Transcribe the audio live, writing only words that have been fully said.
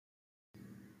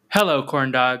Hello,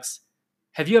 corn dogs.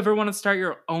 Have you ever wanted to start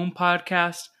your own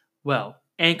podcast? Well,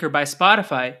 Anchor by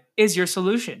Spotify is your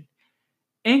solution.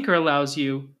 Anchor allows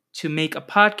you to make a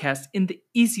podcast in the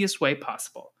easiest way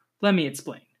possible. Let me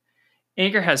explain.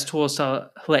 Anchor has tools to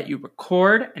let you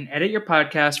record and edit your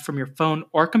podcast from your phone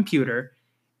or computer.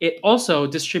 It also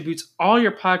distributes all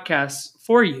your podcasts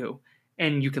for you,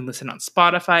 and you can listen on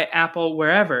Spotify, Apple,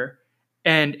 wherever,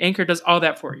 and Anchor does all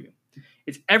that for you.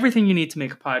 It's everything you need to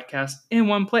make a podcast in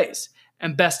one place.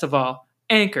 And best of all,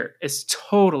 Anchor is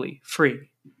totally free.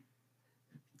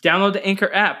 Download the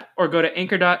Anchor app or go to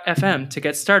anchor.fm to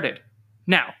get started.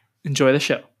 Now, enjoy the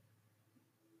show.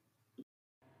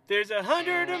 There's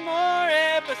 100 or more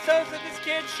episodes of this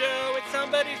kid's show. It's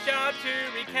somebody's job to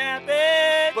recap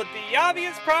it. But the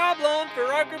obvious problem for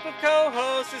our group of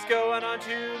co-hosts is going on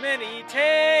too many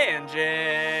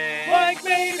tangents. Like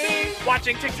maybe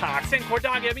watching TikToks and corn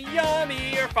dog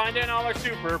yummy, or finding all our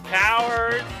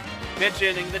superpowers.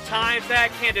 Mentioning the times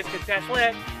that Candace gets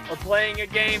gaslit, or playing a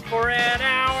game for an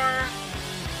hour.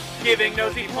 Giving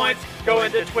nosy points,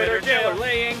 going to Twitter jail, or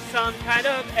laying some kind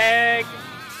of egg.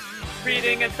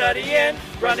 Reading and studying,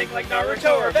 running like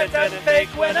Naruto, or events as fake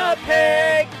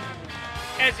Winnipeg.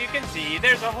 As you can see,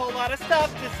 there's a whole lot of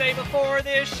stuff to say before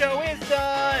this show is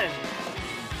done.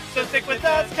 So stick with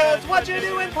us, cause What You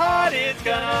Doing Pod is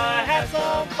gonna have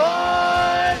some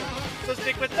fun. So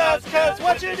stick with us, cause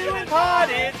What You Doing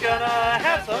Pod is gonna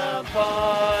have some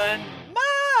fun.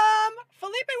 Mom!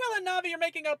 Felipe, Will, and Navi are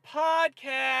making a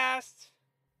podcast.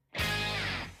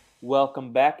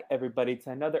 Welcome back, everybody,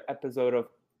 to another episode of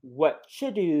What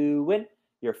You Doing,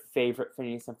 your favorite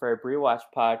Phineas and Ferb rewatch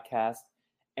podcast.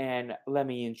 And let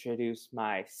me introduce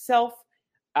myself.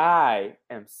 I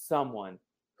am someone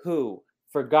who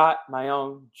forgot my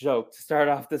own joke to start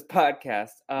off this podcast.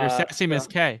 You're Sassy Miss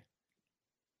K.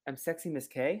 I'm Sexy Miss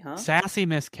K, huh? Sassy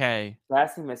Miss K.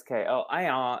 Sassy Miss K. Oh, I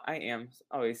am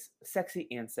always sexy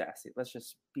and sassy. Let's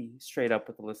just be straight up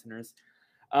with the listeners.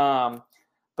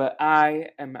 But I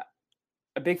am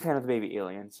a big fan of the baby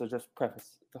alien, so just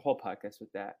preface the whole podcast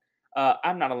with that.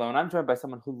 I'm not alone. I'm joined by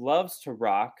someone who loves to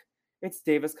rock. It's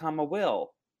Davis,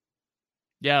 Will.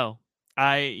 Yo,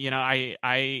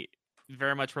 I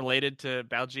very much related to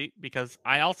Baljeet because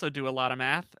I also do a lot of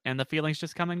math, and the feelings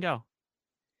just come and go.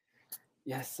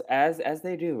 Yes, as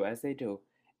they do.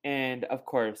 And of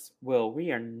course, Will,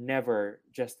 we are never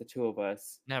just the two of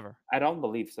us. Never. I don't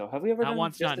believe so. Have we ever Not done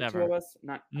once, just not the never. two of us?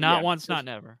 Not once, not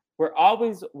never. We're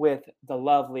always with the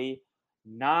lovely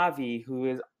Navi, who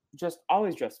is just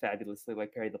always dressed fabulously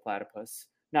like Perry the Platypus.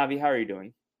 Navi, how are you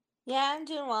doing? Yeah, I'm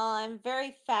doing well. I'm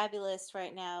very fabulous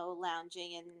right now,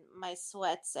 lounging in my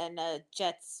sweats and a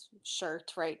Jets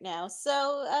shirt right now.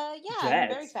 So, I'm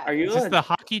very Jets? fabulous. Are you Is this the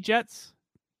hockey Jets?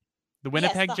 The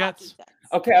Winnipeg the Jets? hockey Jets.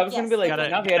 Okay, I was Yes, gonna be like, Gotta,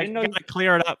 Navi, I didn't know. gotta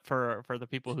clear it up for the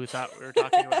people who thought we were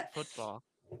talking about football.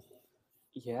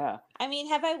 Yeah, I mean,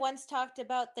 have I once talked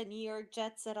about the New York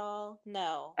Jets at all?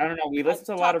 No. I don't know. We listened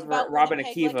to I've a lot talked of about Robin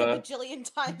Winnipeg Akiva. like a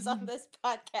bajillion times on this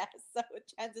podcast, so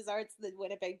chances are it's the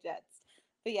Winnipeg Jets.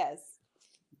 But yes.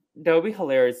 That would be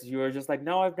hilarious. You were just like,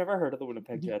 no, I've never heard of the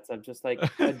Winnipeg Jets. I'm just like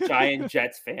a giant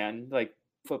Jets fan, like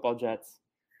football Jets.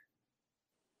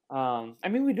 I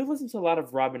mean, we do listen to a lot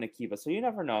of Robin Akiva, so you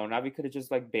never know. Navi could have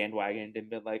just like bandwagoned and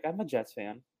been like, I'm a Jets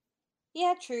fan.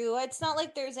 Yeah, true. It's not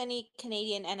like there's any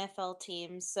Canadian NFL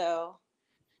teams, so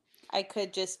I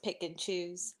could just pick and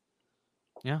choose.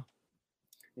 Yeah.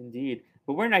 Indeed.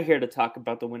 But we're not here to talk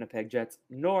about the Winnipeg Jets,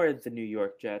 nor the New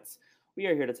York Jets. We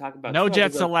are here to talk about No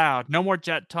Jets allowed. No more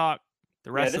Jet talk.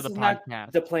 The rest of the podcast.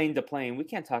 Not the plane. We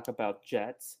can't talk about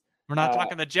Jets. We're not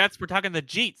talking the Jets. We're talking the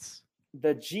Jeets.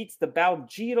 The Jeets, the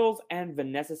Baljeetles, and the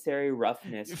necessary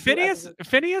roughness.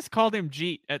 Phineas called him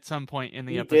Jeet at some point in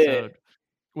the episode, did.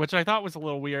 Which I thought was a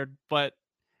little weird, but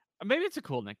maybe it's a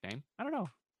cool nickname. I don't know.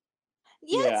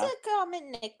 Yeah, it's a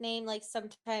common nickname. Like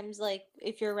sometimes, like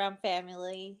if you're around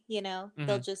family,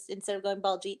 they'll just, instead of going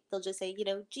Baljeet, they'll just say,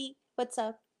 Jeet, what's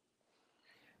up?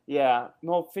 Yeah,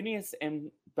 well, Phineas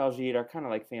and Baljeet are kind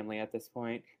of like family at this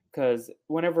point, because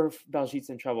whenever Baljeet's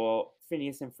in trouble,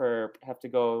 Phineas and Ferb have to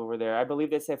go over there. I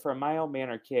believe they say for a mild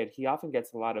mannered kid, he often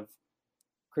gets a lot of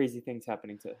crazy things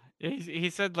happening to him. He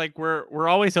said like we're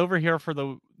always over here for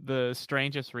the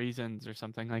strangest reasons or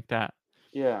something like that.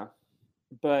 Yeah,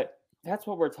 but that's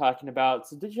what we're talking about.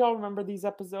 So did y'all remember these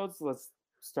episodes? Let's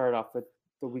start off with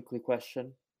the weekly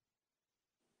question.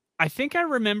 I think I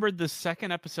remembered the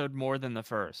second episode more than the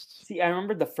first. See, I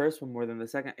remembered the first one more than the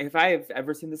second. If I have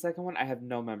ever seen the second one, I have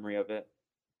no memory of it.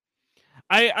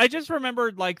 I just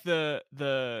remembered like the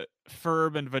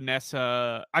Ferb and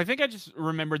Vanessa. I think I just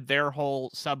remembered their whole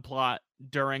subplot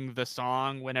during the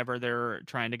song whenever they're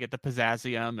trying to get the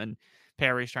Pizzazium and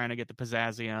Perry's trying to get the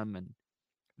Pizzazium, and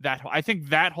I think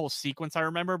that whole sequence I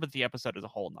remember, but the episode as a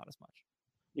whole not as much.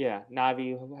 Yeah,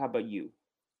 Navi, how about you?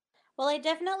 Well, I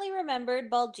definitely remembered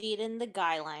Baljeet in the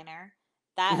guy liner.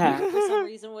 That, for some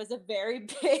reason, was a very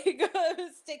big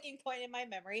sticking point in my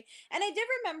memory. And I did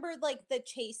remember, like, the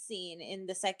chase scene in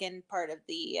the second part of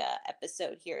the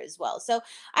episode here as well. So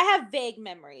I have vague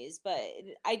memories, but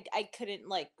I couldn't,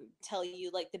 like, tell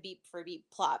you, like, the beat for beat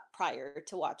plot prior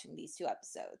to watching these 2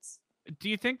 episodes. Do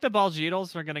you think the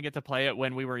Baljeetles are going to get to play it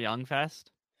When We Were Young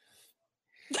Fest?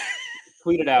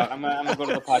 Tweet it out. I'm gonna go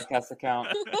to the podcast account.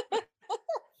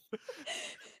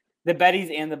 The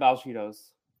Bettys and the Balshitos.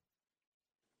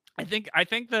 I think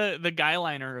the guy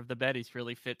liner of the Bettys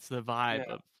really fits the vibe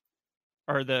of,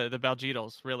 or the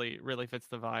Baljeetles really fits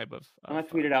the vibe of. I'm gonna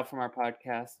tweet it out from our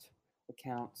podcast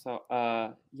account.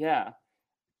 So yeah,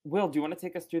 Will, do you want to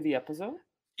take us through the episode?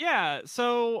 Yeah.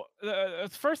 So the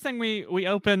first thing we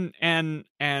open and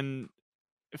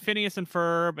Phineas and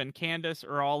Ferb and Candace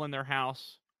are all in their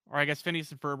house, or I guess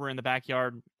Phineas and Ferb are in the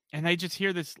backyard, and they just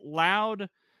hear this loud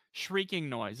shrieking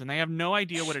noise, and they have no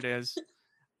idea what it is.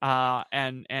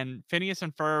 And Phineas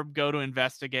and Ferb go to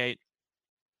investigate.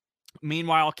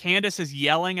 Meanwhile, Candace is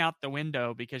yelling out the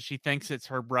window because she thinks it's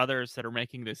her brothers that are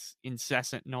making this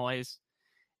incessant noise.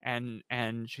 And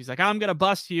she's like, I'm gonna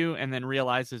bust you, and then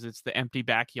realizes it's the empty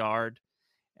backyard.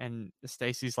 And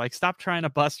Stacy's like, stop trying to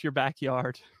bust your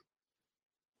backyard.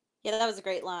 Yeah, that was a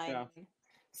great line. Yeah.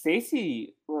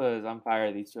 Stacy was on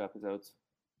fire these 2 episodes.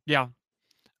 Yeah.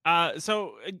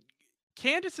 So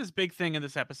Candace's big thing in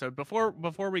this episode, before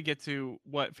we get to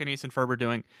what Phineas and Ferb are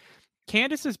doing,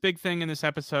 Candace's big thing in this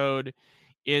episode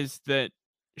is that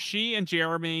she and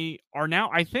Jeremy are now,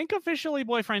 I think, officially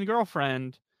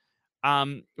boyfriend-girlfriend,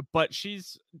 but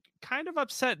she's kind of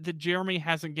upset that Jeremy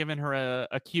hasn't given her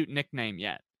a cute nickname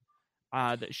yet.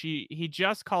 That he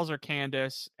just calls her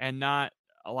Candace and not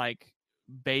like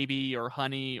Baby or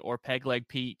Honey or Peg Leg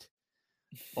Pete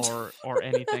or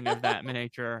anything of that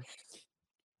nature.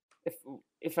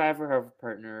 If I ever have a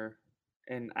partner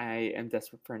and I am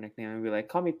desperate for a nickname, I'd be like,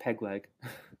 call me Peg Leg.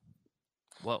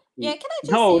 Well, yeah, can I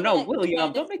just no, say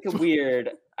William, don't make it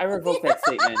weird. I revoke that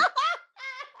statement.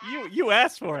 You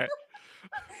asked for it.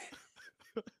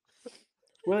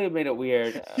 William made it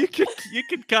weird. You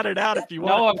can cut it out if you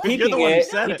want. No, I'm keeping You're the one who it.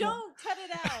 said No, it. don't cut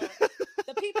it out.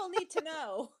 The people need to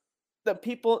know. The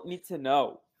people need to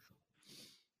know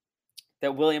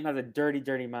that William has a dirty,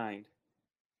 dirty mind.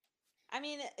 I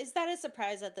mean, is that a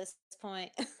surprise at this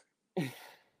point?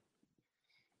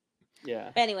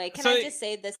 Yeah. But anyway, can I just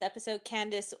say this episode,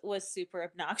 Candace was super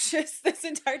obnoxious this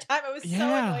entire time. I was so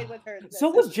annoyed with her. So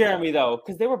was Jeremy, though,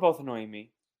 because they were both annoying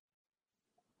me.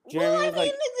 Jeremy was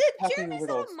like, talking Jeremy's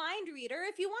riddles. not a mind reader.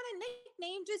 If you want a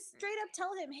nickname, just straight up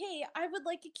tell him, hey, I would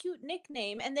like a cute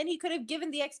nickname. And then he could have given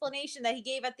the explanation that he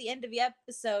gave at the end of the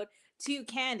episode to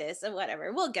Candace or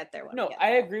whatever. We'll get there. No,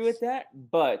 I agree with that,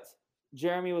 but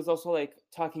Jeremy was also like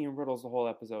talking in riddles the whole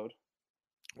episode.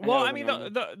 Well, I mean,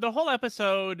 the whole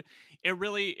episode, it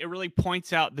really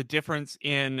points out the difference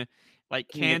in like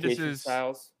Candace's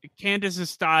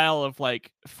style of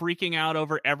like freaking out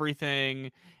over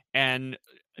everything and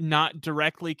not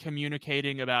directly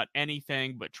communicating about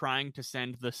anything, but trying to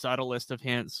send the subtlest of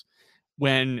hints.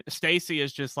 When Stacy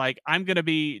is just like, I'm going to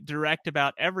be direct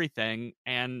about everything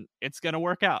and it's going to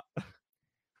work out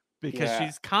because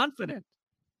she's confident.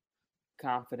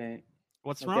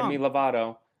 What's wrong? Demi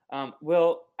Lovato.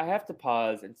 Will, I have to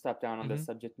pause and stop down on this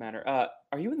subject matter.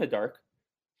 Are you in the dark?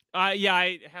 Yeah,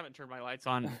 I haven't turned my lights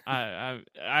on.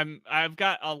 I've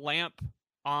got a lamp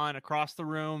on across the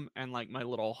room and like my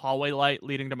little hallway light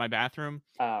leading to my bathroom.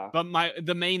 But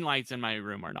the main lights in my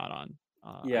room are not on.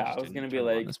 I was gonna be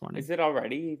like, is it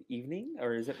already evening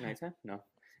or is it nighttime? No,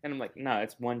 and I'm like, no,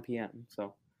 it's 1 p.m.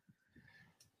 So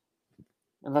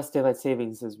unless daylight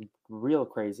savings is real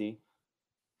crazy.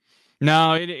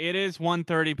 No, it is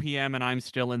 1:30 p.m. and I'm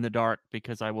still in the dark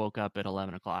because I woke up at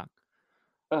 11 o'clock.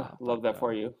 Love that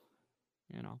for you.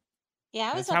 You know.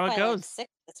 Yeah, I was That's how it goes. Like 6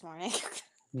 this morning.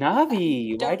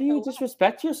 Navi, why do you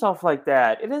disrespect yourself like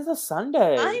that? It is a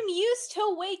Sunday. I'm used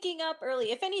to waking up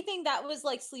early. If anything, that was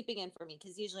like sleeping in for me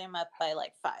because usually I'm up by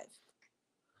like 5.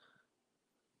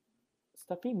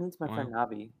 Stop being mean to my friend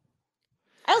Navi.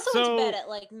 I also went to bed at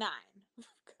like 9.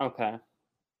 Okay.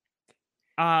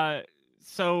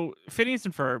 So Phineas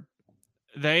and Ferb,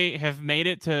 they have made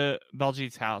it to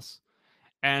Baljeet's house,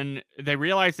 and they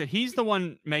realize that he's the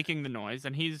one making the noise,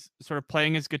 and he's sort of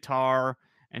playing his guitar,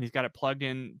 and he's got it plugged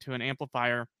into an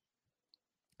amplifier.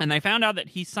 And they found out that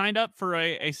he signed up for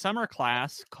a summer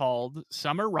class called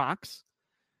Summer Rocks,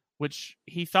 which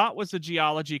he thought was a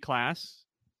geology class,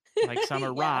 like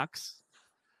summer Yeah. rocks.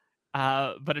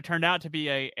 But it turned out to be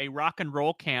a rock and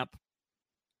roll camp.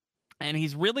 And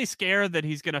he's really scared that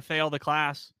he's going to fail the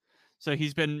class. So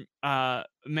he's been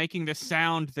making this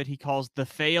sound that he calls the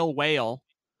fail whale.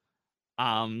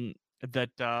 That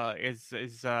is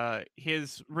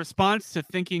his response to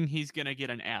thinking he's going to get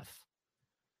an F.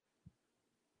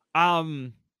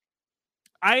 I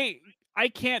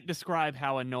can't describe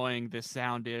how annoying this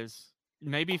sound is.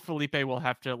 Maybe Felipe will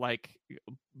have to like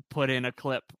put in a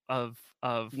clip of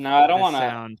No, I don't this want to.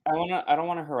 sound. I don't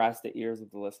want to harass the ears of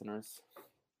the listeners.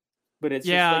 But it's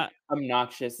Yeah. just like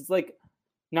obnoxious. It's like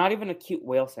not even a cute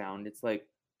whale sound. It's like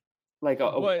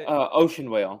a What- ocean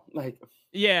whale. Like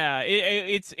Yeah,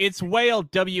 it's whale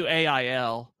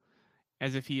WAIL,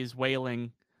 as if he is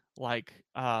wailing like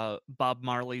Bob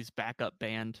Marley's backup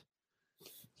band.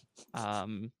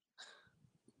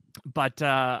 But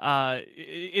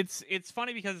it's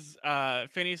funny because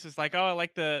Phineas is like, oh, I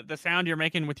like the sound you're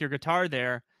making with your guitar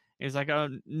there. He's like,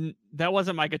 oh, that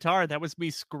wasn't my guitar. That was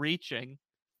me screeching.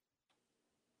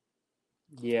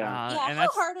 yeah. Yeah, and how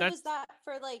that's, hard that's, was that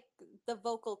for like the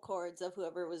vocal cords of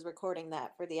whoever was recording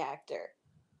that for the actor?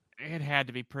 It had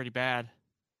to be pretty bad.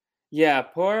 Yeah,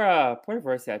 poor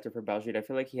voice actor for Baljeet. I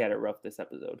feel like he had it rough this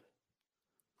episode.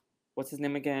 What's his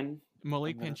name again?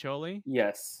 Malik I'm gonna- Pincholi.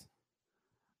 Yes.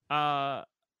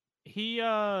 He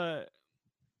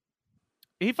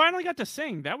finally got to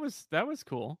sing. That was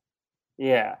cool.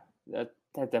 Yeah, that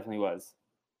definitely was.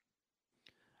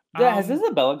 Yeah, has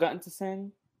Isabella gotten to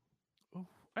sing?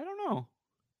 I don't know.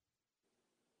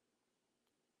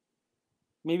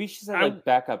 Maybe she's at like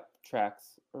backup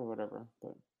tracks or whatever,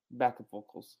 but backup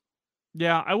vocals.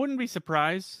 Yeah, I wouldn't be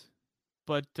surprised,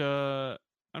 but I'm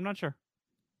not sure.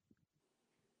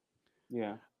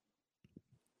 Yeah.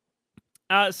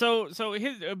 So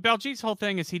his Baljeet's whole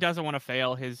thing is he doesn't want to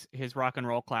fail his rock and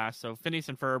roll class. So Phineas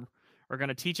and Ferb are going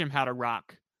to teach him how to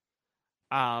rock.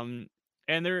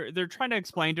 And they're trying to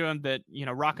explain to him that, you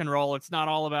know, rock and roll, it's not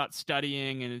all about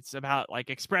studying, and it's about like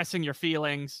expressing your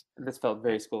feelings. This felt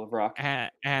very School of Rock.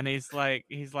 And he's like,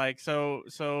 so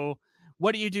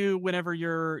what do you do whenever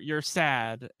you're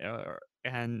sad?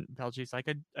 And Baljeet's like,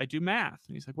 I do math.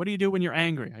 And he's like, what do you do when you're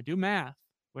angry? I do math.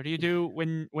 What do you do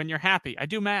when you're happy? I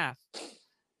do math.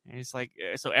 And he's like,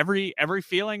 so every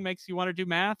feeling makes you want to do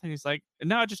math? And he's like,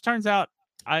 no, it just turns out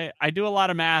I do a lot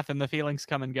of math and the feelings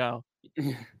come and go.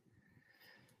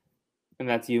 And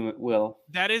that's you, Will.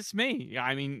 That is me.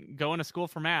 I mean, going to school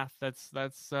for math. That's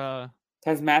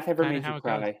Has math ever kinda made how you it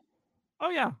goes. cry?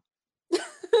 Oh yeah,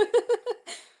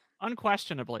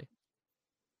 unquestionably.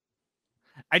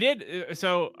 I did.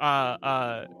 So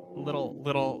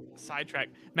little sidetrack.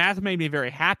 Math made me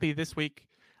very happy this week.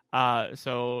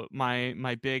 So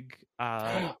my big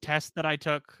test that I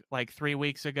took like 3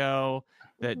 weeks ago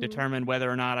that determined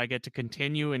whether or not I get to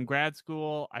continue in grad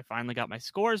school. I finally got my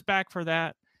scores back for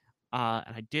that,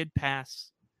 and I did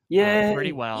pass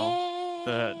pretty well.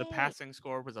 The Yay! passing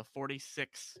score was a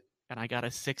 46, and I got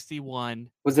a 61.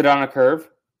 Was it on a curve?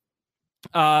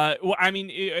 Well, I mean,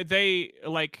 they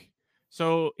like,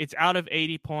 so it's out of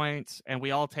 80 points, and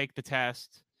we all take the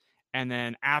test, and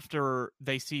then after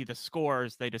they see the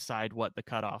scores, they decide what the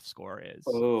cutoff score is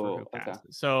for Oh, who okay.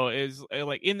 passes. So is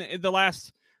like in the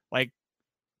last like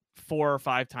 4 or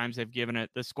 5 times they've given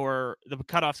it, the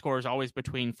cutoff score is always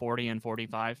between 40 and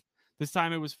 45. This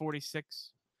time it was 46,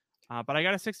 but I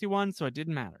got a 61, so it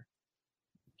didn't matter.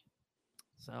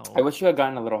 So I wish you had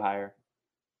gotten a little higher.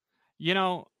 you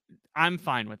know, I'm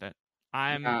fine with it.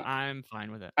 I'm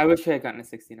fine with it. I wish I had gotten a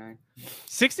 69.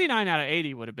 69 out of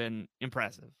 80 would have been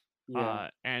impressive. Yeah.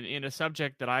 And in a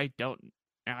subject that I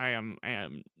am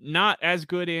not as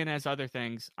good in as other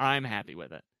things, I'm happy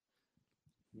with it.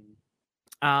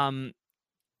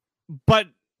 But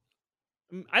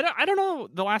I don't know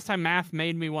the last time math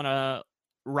made me want to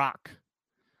rock.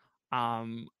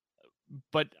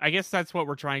 But I guess that's what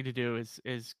we're trying to do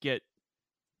is get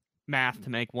math to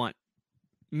make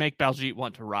Baljeet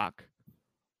want to rock.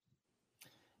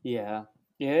 Yeah.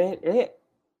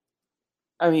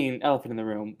 I mean, elephant in the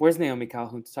room. Where's Naomi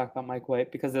Calhoun to talk about Mike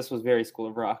White? Because this was very School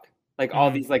of Rock. Like all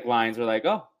these like lines were like,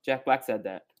 oh, Jack Black said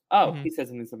that. Oh, he said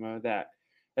something similar to that.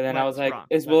 And then I was like,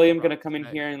 is William gonna come in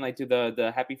here and like do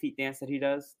the happy feet dance that he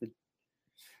does?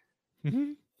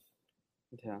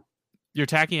 Yeah. You're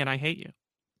tacky and I hate you.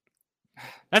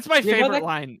 That's my favorite that-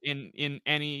 line in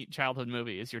any childhood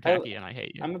movie is "You're tacky and I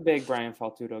hate you." I'm a big Brian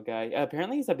Faltudo guy.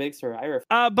 Apparently, he's a big Sir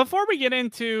Ira. Before we get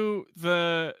into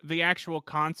the actual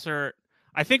concert,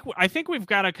 I think we've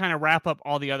got to kind of wrap up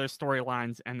all the other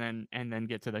storylines and then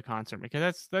get to the concert,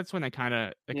 because that's when they kind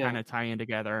of tie in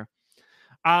together.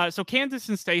 So Candace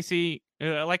and Stacy,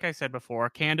 like I said before,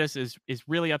 Candace is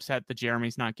really upset that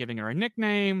Jeremy's not giving her a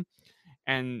nickname,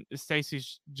 and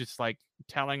Stacy's just like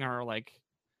telling her like,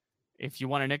 if you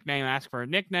want a nickname, ask for a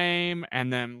nickname.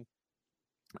 And then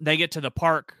they get to the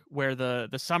park where the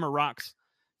Summer Rocks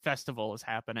festival is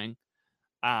happening.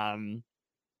 So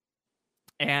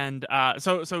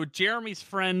Jeremy's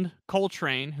friend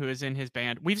Coltrane, who is in his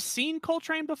band, we've seen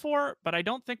Coltrane before, but I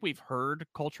don't think we've heard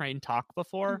Coltrane talk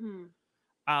before.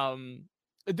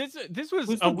 This was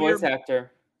Who's a the voice weird.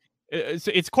 actor?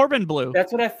 It's Corbin Blue.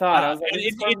 That's what I thought. I was like,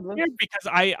 it's weird because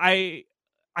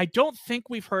I don't think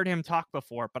we've heard him talk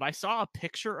before, but I saw a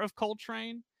picture of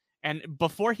Coltrane, and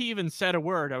before he even said a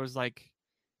word, I was like,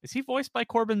 is he voiced by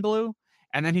Corbin Blue?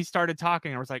 And then he started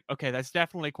talking, and I was like, okay, that's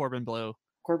definitely Corbin Blue.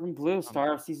 Corbin Blue,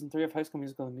 star of season 3 of High School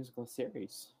Musical, the musical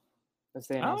series. As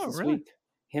they announced this week.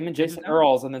 Him and Jason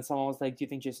Earls, and then someone was like, do you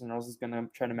think Jason Earls is going to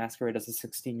try to masquerade as a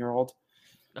 16-year-old?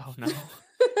 Oh, no.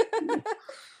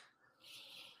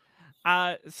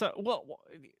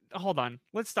 Hold on.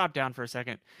 Let's stop down for a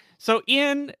second. So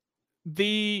in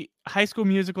the High School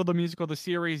Musical, the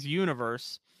series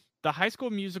universe, the High School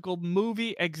Musical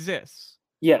movie exists.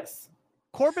 Yes.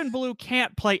 Corbin Blue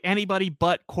can't play anybody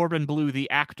but Corbin Blue, the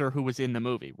actor who was in the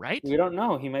movie, right? We don't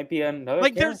know. He might be another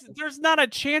like character. There's not a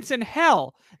chance in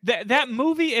hell that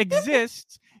movie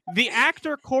exists. The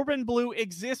actor Corbin Blue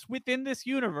exists within this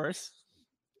universe.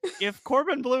 If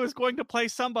Corbin Blue is going to play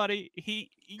somebody,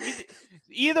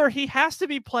 either he has to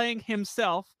be playing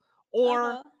himself,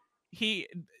 or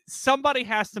somebody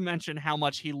has to mention how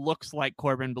much he looks like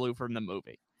Corbin Blue from the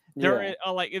movie.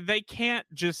 They can't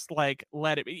just like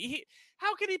let it be.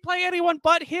 How can he play anyone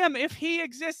but him if he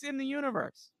exists in the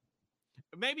universe?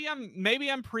 Maybe I'm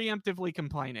preemptively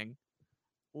complaining.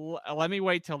 Let me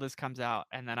wait till this comes out,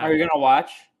 and then Are you gonna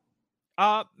watch?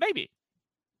 Maybe.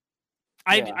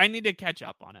 I need to catch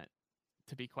up on it,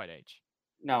 to be quite H.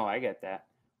 No, I get that.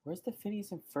 Where's the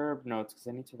Phineas and Ferb notes? Because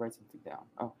I need to write something down.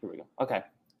 Oh, here we go. Okay,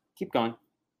 keep going.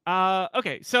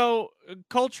 Okay, so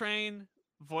Coltrane,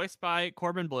 voiced by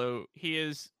Corbin Blue, he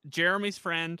is Jeremy's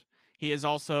friend. He is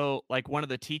also like one of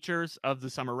the teachers of the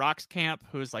Summer Rocks camp,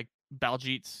 who is like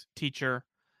Baljeet's teacher.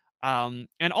 And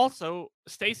also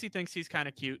Stacy thinks he's kind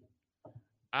of cute.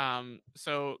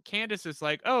 So Candace is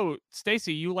like, "Oh,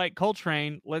 Stacy, you like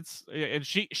Coltrane? Let's." And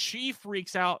she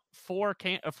freaks out for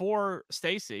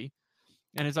Stacy,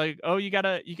 and is like, "Oh, you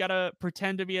gotta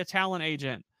pretend to be a talent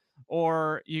agent,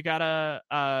 or you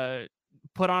gotta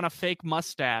put on a fake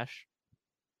mustache."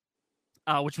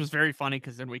 Which was very funny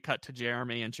because then we cut to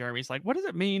Jeremy, and Jeremy's like, "What does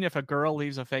it mean if a girl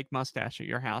leaves a fake mustache at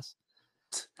your house?"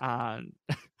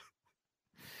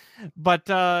 But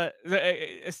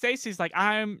Stacy's like,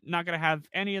 "I'm not gonna have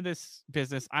any of this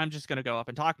business. I'm just gonna go up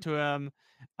and talk to him,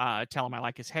 tell him I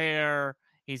like his hair.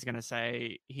 He's gonna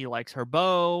say he likes her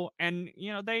bow, and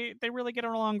they really get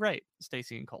along great,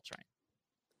 Stacy and Coltrane.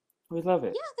 We love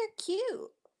it. Yeah, they're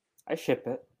cute. I ship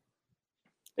it.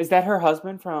 Is that her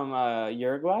husband from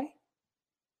Uruguay?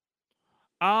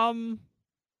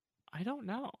 I don't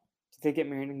know. Did they get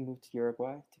married and move to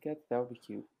Uruguay together? That would be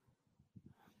cute.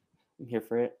 I'm here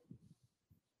for it.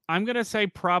 I'm gonna say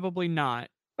probably not,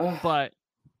 but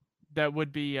that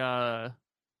would be a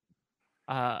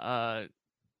good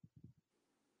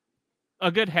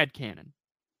headcanon.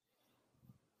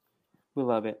 We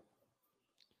love it.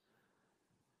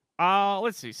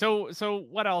 Let's see. So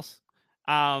what else?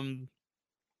 That's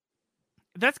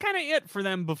kind of it for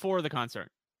them before the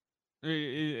concert.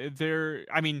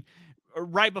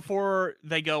 Right before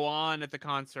they go on at the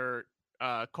concert,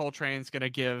 Coltrane's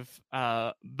gonna give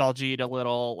Baljeet a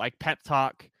little like pep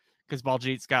talk because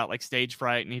Baljeet's got like stage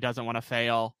fright and he doesn't want to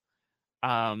fail.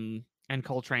 And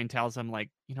Coltrane tells him like,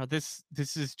 this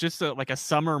is just like a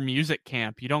summer music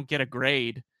camp. You don't get a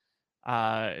grade.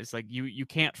 It's like you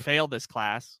can't fail this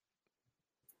class.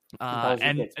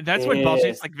 And that's when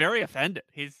Baljeet's like very offended.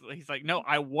 He's like, no,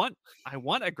 I want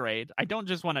a grade. I don't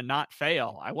just want to not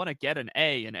fail. I want to get an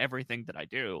A in everything that I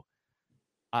do.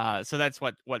 So that's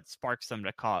what sparks them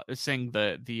to sing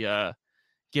the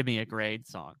 "Give Me a Grade"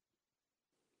 song.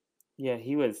 Yeah,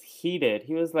 he was heated.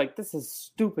 He was like, "This is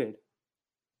stupid."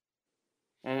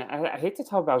 And I hate to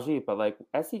tell Baljeet, but like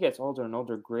as he gets older and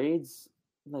older, grades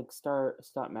like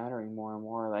stop mattering more and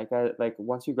more. Like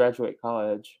once you graduate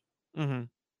college. Mm-hmm.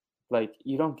 Like,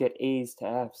 you don't get A's to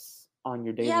F's on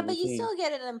your daily Yeah, but routine. you still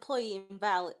get an employee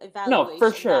evaluation. No,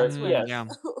 for sure. Yes. Yeah.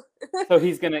 So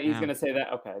he's gonna say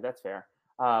that. Okay, that's fair.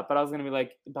 But I was gonna be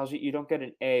like, Baljeet, you don't get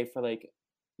an A for like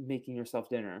making yourself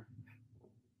dinner.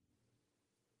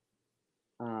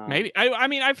 Maybe.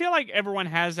 I feel like everyone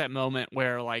has that moment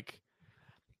where like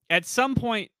at some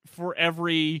point for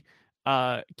every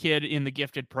kid in the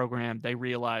gifted program, they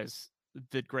realize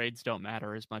that grades don't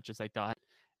matter as much as they thought,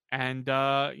 and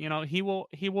he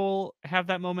will have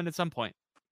that moment at some point.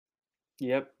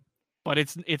 Yep. But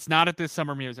it's not at this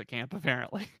summer music camp,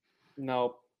 apparently.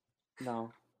 Nope.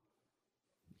 No.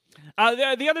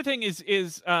 The other thing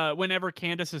is whenever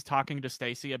Candace is talking to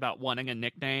Stacy about wanting a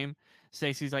nickname,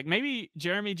 Stacy's like, maybe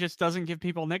Jeremy just doesn't give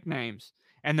people nicknames.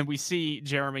 And then we see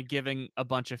Jeremy giving a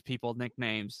bunch of people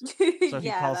nicknames. So he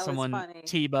Yeah, calls that was someone funny.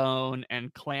 T-Bone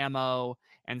and Clamo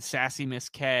and Sassy Miss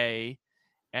K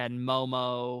and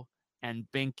Momo and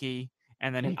Binky.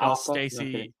 And then he And calls Alpha?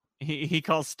 Stacy. He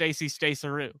calls Stacy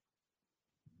Staceroo.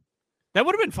 That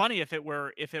would have been funny if it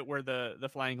were the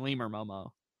Flying Lemur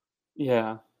Momo.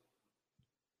 Yeah.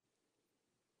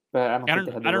 But I don't think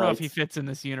they had the I don't know if rights. he fits in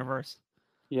this universe.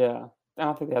 Yeah. I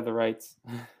don't think they have the rights.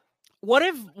 What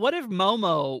if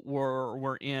Momo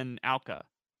were in Alka,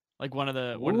 like one of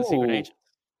the secret Ooh. agents,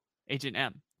 Agent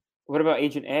M? What about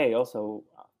Agent A also?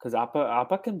 Because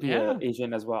Appa can be Yeah. an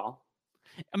agent as well.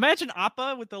 Imagine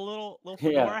Appa with the little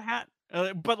fedora Yeah. hat,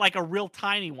 but like a real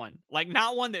tiny one, like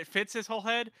not one that fits his whole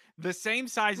head, the same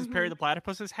size as Perry the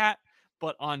Platypus's hat,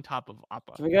 but on top of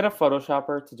Appa. Can we get a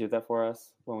Photoshopper to do that for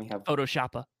us when we have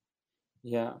Photoshopper?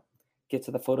 Yeah. Get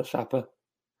to the Photoshopper.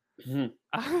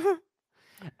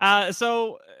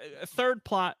 So third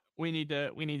plot we need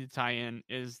to tie in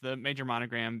is the Major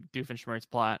Monogram Doofenshmirtz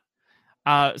plot.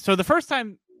 So the first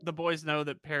time the boys know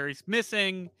that Perry's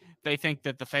missing, they think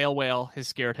that the fail whale has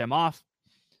scared him off.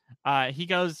 He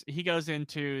goes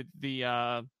into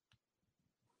the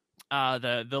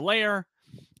lair,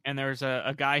 and there's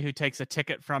a guy who takes a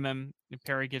ticket from him.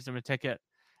 Perry gives him a ticket,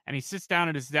 and he sits down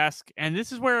at his desk. And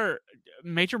this is where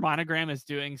Major Monogram is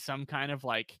doing some kind of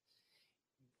like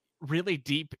really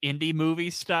deep indie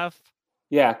movie stuff.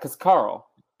 Yeah, because Carl.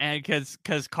 And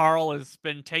because Carl has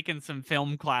been taking some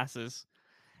film classes,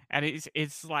 and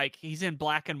it's like he's in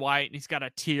black and white, and he's got a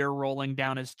tear rolling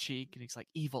down his cheek, and he's like,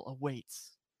 "Evil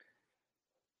awaits."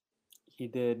 He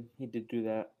did do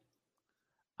that.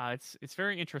 It's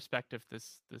very introspective,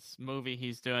 this movie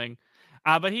he's doing,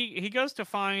 but he goes to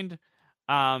find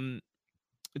Doofenshmirtz,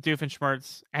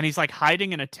 and he's like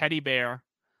hiding in a teddy bear.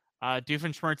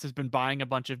 Doofenshmirtz has been buying a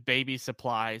bunch of baby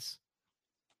supplies.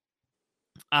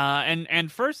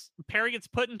 And first Perry gets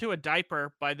put into a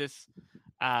diaper by this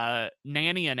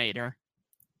nannyinator.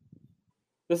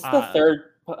 This is the third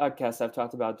podcast I've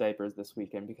talked about diapers this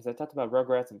weekend, because I talked about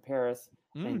Rugrats and Paris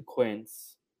and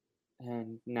Quince,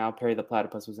 and now Perry the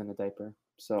Platypus was in a diaper.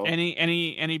 So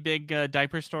any big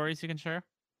diaper stories you can share?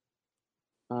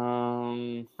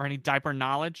 Or any diaper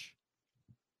knowledge?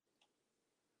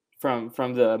 From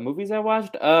the movies I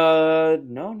watched?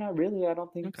 No, not really. I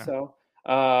don't think so.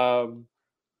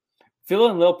 Phil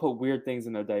and Lil put weird things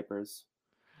in their diapers.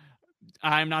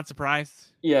 I'm not surprised.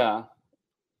 Yeah.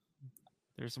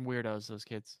 There's some weirdos, those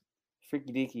kids.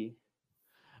 Freaky deaky.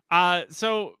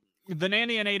 So the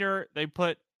nannyinator, they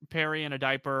put Perry in a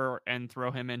diaper and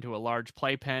throw him into a large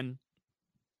playpen.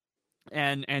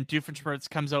 And Doofenshmirtz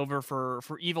comes over for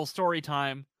evil story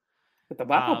time. With the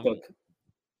pop-up book.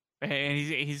 And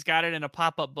he's got it in a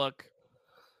pop-up book.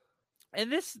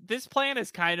 And this plan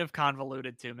is kind of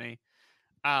convoluted to me.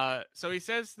 So he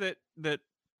says that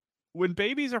when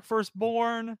babies are first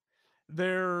born,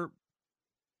 their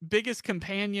biggest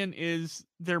companion is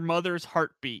their mother's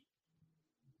heartbeat.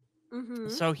 Mm-hmm.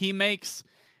 So he makes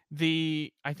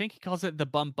I think he calls it the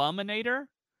Bum-Buminator,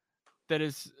 that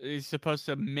is supposed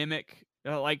to mimic,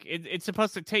 it's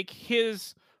supposed to take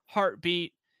his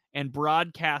heartbeat and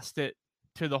broadcast it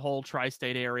to the whole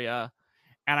tri-state area.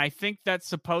 And I think that's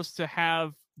supposed to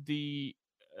have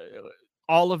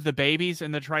all of the babies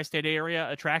in the tri-state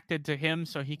area attracted to him,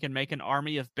 so he can make an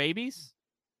army of babies.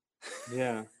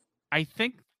 Yeah. I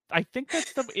think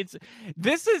that's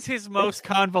this is his most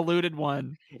convoluted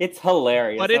one. It's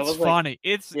hilarious. But it's funny.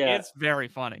 It's very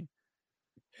funny.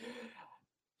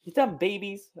 He's done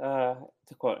babies, to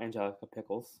quote Angelica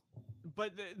Pickles.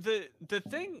 But the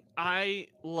thing I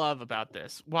love about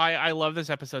this, why I love this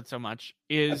episode so much,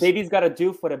 is a baby's got a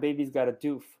doof what a baby's got a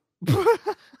doof.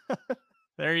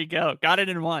 There you go. Got it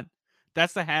in one.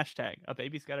 That's the hashtag. A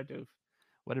baby's got a doof.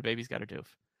 What a baby's got a doof.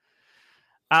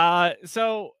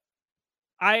 So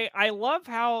I love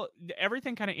how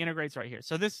everything kind of integrates right here.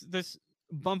 So this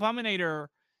Bum-Buminator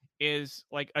is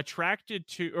like attracted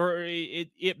to, or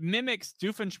it mimics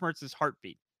Doofenshmirtz's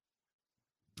heartbeat.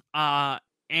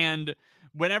 And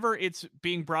whenever it's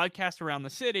being broadcast around the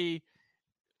city,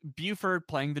 Buford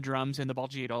playing the drums in the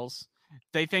Baljeetles,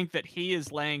 they think that he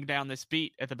is laying down this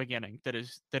beat at the beginning that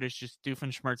is just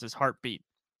Doofenshmirtz's heartbeat.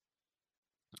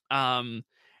 And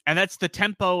and that's the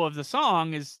tempo of the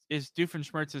song is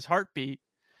Doofenshmirtz's heartbeat.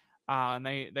 And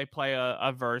they play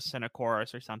a verse and a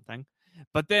chorus or something.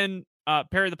 But then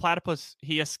Perry the Platypus,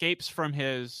 he escapes from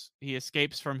his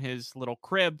little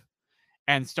crib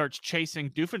and starts chasing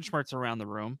Doofenshmirtz around the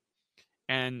room.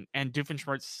 And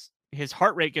Doofenshmirtz, his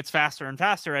heart rate gets faster and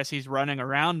faster as he's running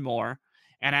around more.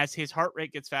 And as his heart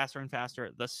rate gets faster and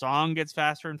faster, the song gets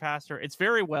faster and faster. It's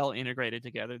very well integrated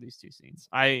together, these two scenes.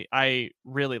 I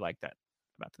really like that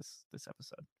about this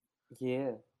episode.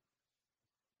 Yeah.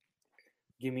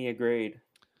 Give me a grade.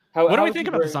 What do we think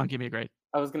about the song? Give me a grade.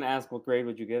 I was gonna ask, what grade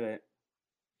would you give it?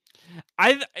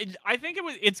 I think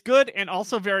it's good and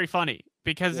also very funny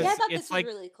because I thought this it's was like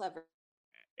really clever.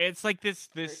 it's like this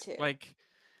too. like,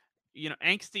 you know,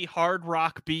 angsty hard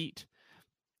rock beat,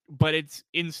 but it's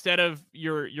instead of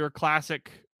your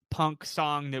classic punk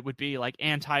song that would be like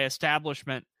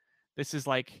anti-establishment, this is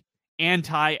like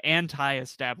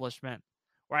anti-establishment.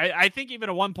 Where I think even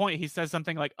at one point he says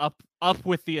something like up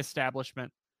with the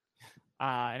establishment.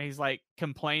 And he's like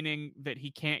complaining that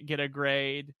he can't get a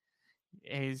grade.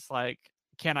 He's like,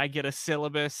 can I get a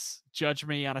syllabus? Judge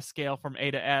me on a scale from A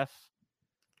to F.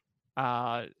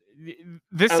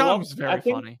 This song's very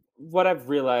funny. What I've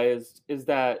realized is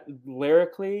that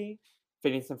lyrically,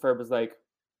 Phineas and Ferb is like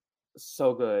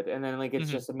so good. And then like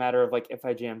it's just a matter of like if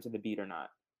I jam to the beat or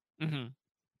not.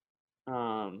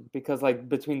 Because like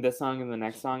between this song and the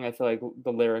next song, I feel like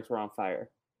the lyrics were on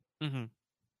fire.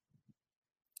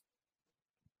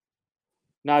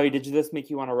 Navi, did this make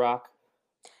you want to rock?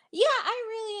 Yeah, I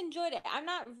really enjoyed it. I'm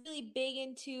not really big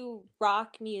into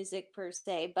rock music per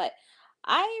se, but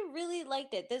I really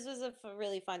liked it. This was a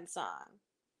really fun song.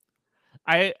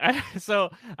 So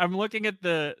I'm looking at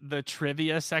the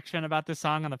trivia section about this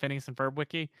song on the Phineas and Ferb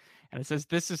wiki, and it says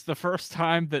this is the first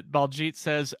time that Baljeet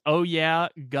says, "Oh yeah,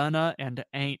 gonna and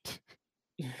ain't."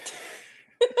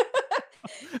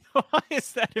 Why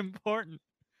is that important?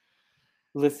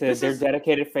 Listen, they're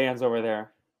dedicated fans over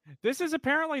there. This is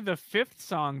apparently the 5th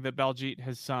song that Baljeet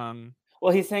has sung.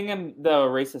 Well, he sang in the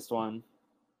racist one.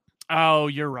 Oh,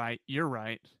 you're right.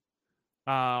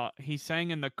 He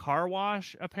sang in the car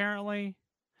wash, apparently.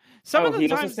 He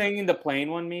also sang in the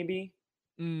plane one, maybe?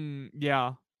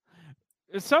 Yeah.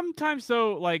 Sometimes,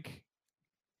 though, like,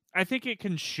 I think it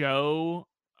can show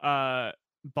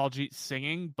Baljeet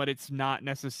singing, but it's not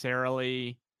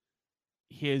necessarily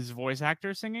his voice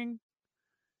actor singing.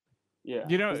 Yeah.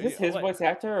 You know, was this his voice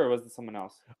actor or was it someone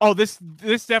else? Oh, this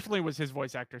definitely was his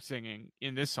voice actor singing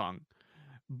in this song.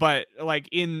 But like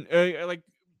in like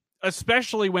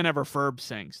especially whenever Ferb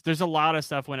sings. There's a lot of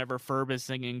stuff whenever Ferb is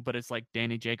singing, but it's like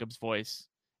Danny Jacobs' voice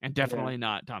and definitely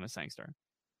not Thomas Sangster.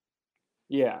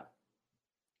 Yeah.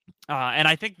 And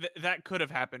I think that could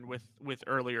have happened with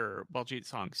earlier Baljeet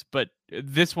songs, but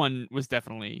this one was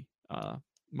definitely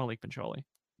Malik Bencholi.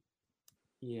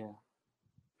 Yeah.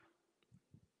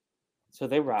 So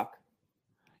they rock.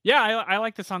 Yeah, I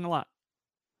like the song a lot.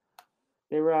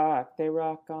 They rock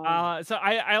on. So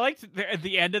I liked at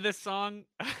the end of this song,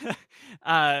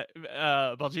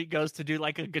 Baljeet goes to do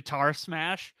like a guitar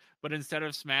smash, but instead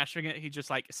of smashing it, he just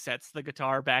like sets the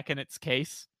guitar back in its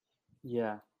case.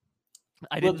 Yeah.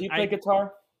 Do you play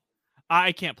guitar?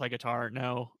 I can't play guitar,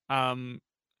 no.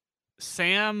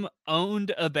 Sam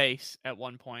owned a bass at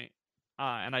one point,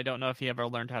 and I don't know if he ever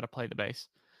learned how to play the bass.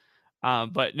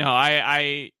 But no,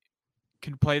 I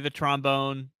can play the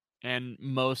trombone and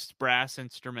most brass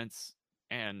instruments,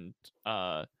 and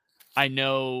I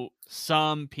know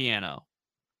some piano.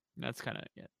 That's kind of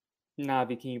it.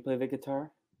 Navi, can you play the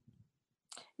guitar?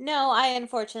 No, I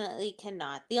unfortunately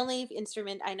cannot. The only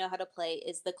instrument I know how to play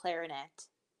is the clarinet,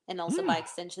 and also by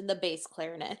extension, the bass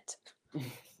clarinet.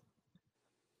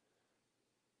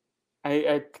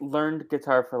 I learned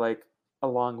guitar for like a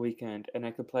long weekend, and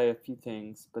I could play a few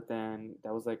things, but then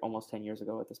that was like almost 10 years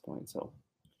ago at this point. So,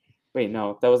 wait,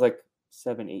 no, that was like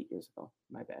 7-8 years ago.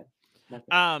 My bad.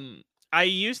 Nothing. I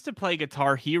used to play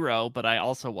Guitar Hero, but I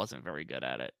also wasn't very good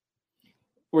at it.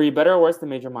 Were you better or worse than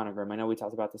Major Monogram? I know we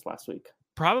talked about this last week.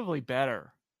 Probably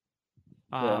better.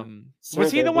 Yeah.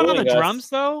 Was he the one on the drums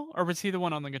though, or was he the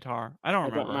one on the guitar? I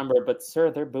don't remember. But sir,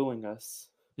 they're booing us.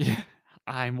 Yeah,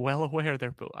 I'm well aware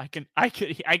they're booing.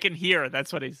 I can hear.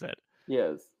 That's what he said.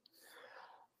 Yes.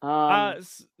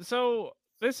 So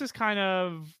this is kind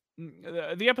of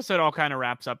the episode. All kind of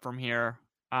wraps up from here.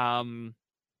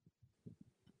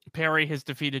 Perry has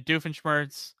defeated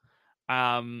Doofenshmirtz.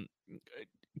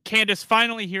 Candace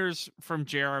finally hears from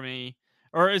Jeremy,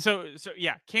 or so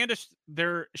yeah. Candace,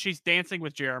 she's dancing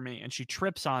with Jeremy, and she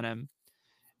trips on him,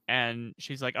 and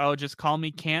she's like, "Oh, just call me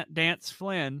Can't Dance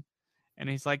Flynn," and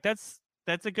he's like, "That's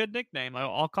that's a good nickname.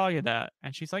 I'll call you that.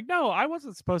 And she's like, no, I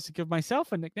wasn't supposed to give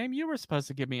myself a nickname. You were supposed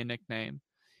to give me a nickname.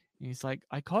 And he's like,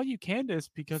 I call you Candace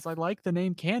because I like the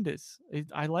name Candace.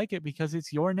 I like it because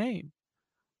it's your name.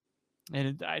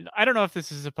 And I don't know if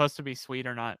this is supposed to be sweet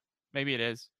or not. Maybe it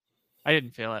is. I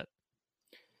didn't feel it.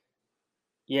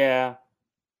 Yeah.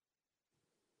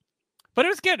 But it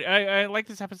was good. I like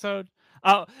this episode.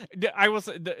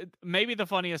 Maybe the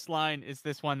funniest line is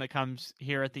this one that comes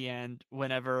here at the end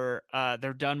whenever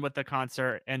they're done with the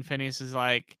concert and Phineas is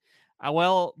like,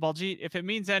 well, Baljeet, if it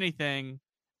means anything,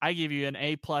 I give you an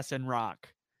A+ in rock.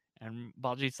 And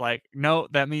Baljeet's like, no,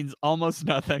 that means almost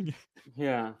nothing.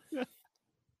 Yeah.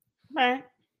 Meh.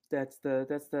 That's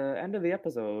the end of the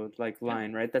episode,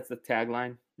 line, right? That's the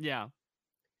tagline. Yeah.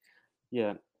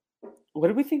 Yeah. What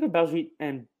did we think of Baljeet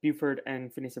and Buford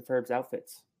and Phineas and Ferb's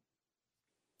outfits?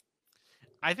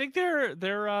 I think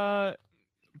they're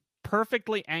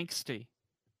perfectly angsty.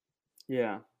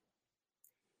 Yeah.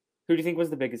 Who do you think was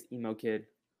the biggest emo kid?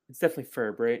 It's definitely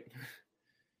Ferb, right?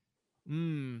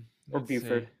 Or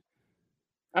Buford. See.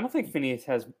 I don't think Phineas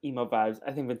has emo vibes.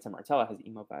 I think Vincent Martella has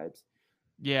emo vibes.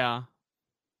 Yeah.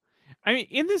 I mean,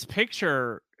 in this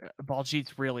picture,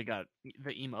 Baljeet's really got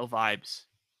the emo vibes.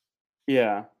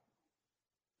 Yeah.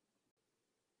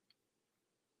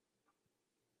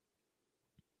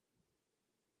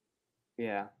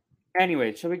 Yeah.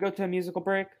 Anyway, shall we go to a musical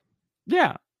break?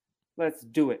 Yeah. Let's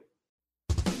do it.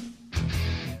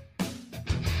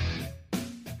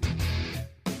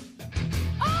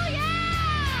 Oh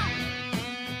yeah!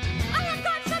 I have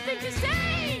got something to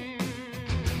say.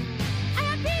 I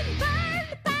have been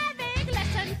burned by vague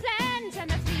lesson plans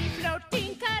and a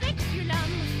free-floating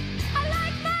curriculum. I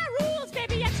like my rules,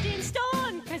 baby, etched in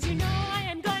stone, 'cause you know I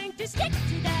am going to stick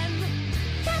to them.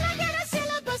 Can I get a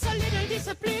syllabus, a little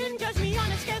discipline? Judge me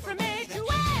on a scale from A to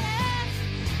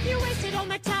F. You wasted all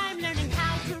my time learning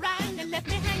how to rhyme and left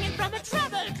me hanging from a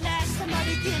treble class.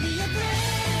 Somebody give me a break.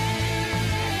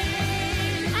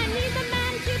 I need the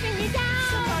man keeping me down.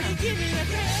 Somebody give me a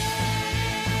break.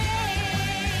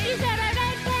 Is there a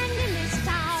red pen in this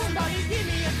town? Somebody give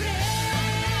me a break.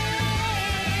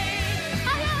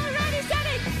 I already said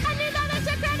it. I need all that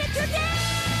credit today.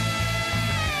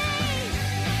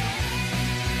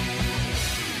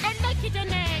 And make it a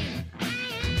name.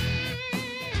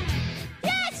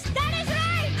 Yes, that is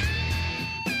right.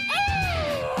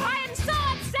 Oh, I am so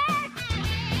upset.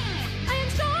 I am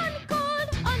so uncold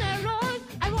on a roll.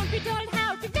 I won't be told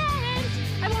how to dance.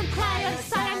 I won't cry or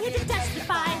sigh. I'm here to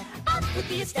testify. Up with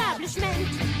the establishment.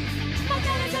 My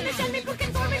parents understand me, put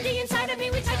conformity inside of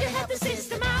me. We try to help the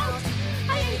system out.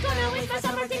 I ain't gonna waste my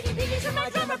summer taking pictures from my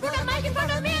drummer. Put a mic in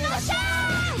front of me and I'll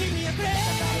shout. Give me a break.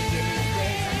 Somebody give me a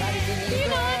break. Somebody give me a break. You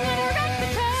know I'm gonna wreck the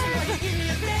curve. Somebody give me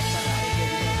a break. Somebody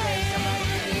give me a break. Somebody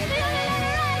give me a break. The only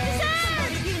letter I deserve.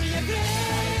 Somebody give me a break.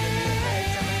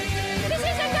 This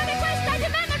is a good request. I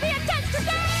demand there be a dance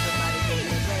today. Somebody give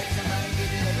me a break. Somebody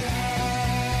give me a break.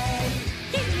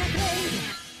 Give me a break.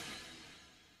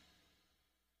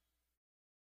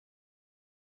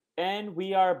 And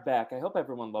we are back. I hope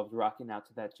everyone loved rocking out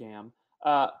to that jam.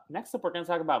 Next up, we're going to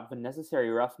talk about The Necessary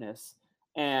Roughness.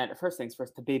 And first things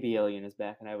first, the baby alien is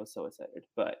back, and I was so excited.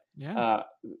 But Yeah.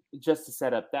 just to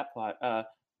set up that plot,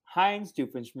 Heinz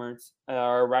Doofenshmirtz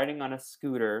are riding on a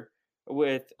scooter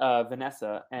with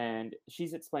Vanessa, and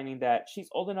she's explaining that she's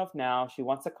old enough now, she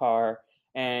wants a car,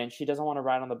 and she doesn't want to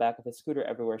ride on the back of a scooter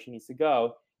everywhere she needs to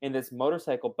go. And this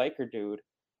motorcycle biker dude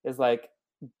is like,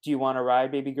 do you want to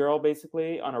ride, baby girl,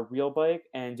 basically, on a real bike?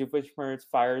 And Doofenshmirtz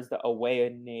fires the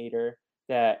Awayinator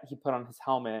that he put on his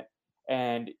helmet,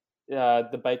 and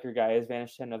the biker guy has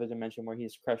vanished to another dimension where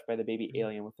he's crushed by the baby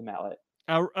alien with the mallet.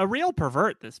 A real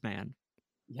pervert, this man.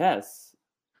 Yes.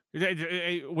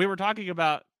 We were talking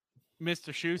about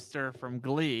Mr. Schuster from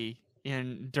Glee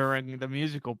during the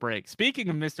musical break. Speaking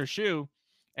of Mr. Schu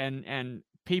and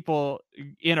people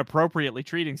inappropriately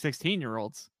treating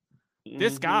 16-year-olds,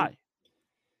 this guy,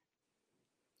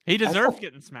 he deserved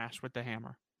getting smashed with the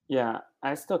hammer. Yeah,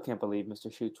 I still can't believe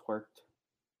Mr. Schu twerked.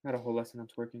 Got a whole lesson on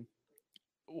twerking.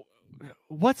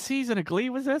 What season of Glee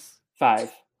was this?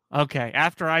 5. Okay,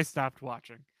 after I stopped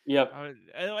watching. Yep.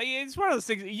 It's one of those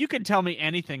things. You can tell me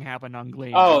anything happened on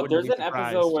Glee. Oh, there's an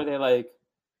episode where they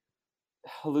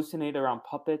hallucinate around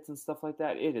puppets and stuff like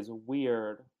that. It is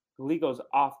weird. Glee goes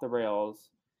off the rails,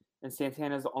 and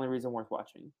Santana is the only reason worth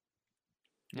watching.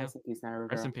 Yeah. Rest in peace, Naira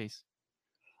Rest Rivera. in peace.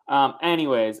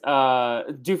 Anyways,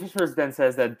 Doofenshmirtz then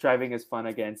says that driving is fun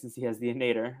again since he has the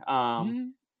Inator.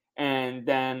 And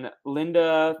then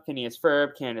Linda, Phineas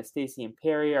Ferb, Candace, Stacy, and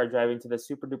Perry are driving to the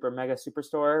Super Duper Mega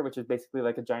Superstore, which is basically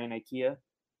like a giant IKEA,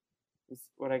 is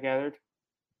what I gathered.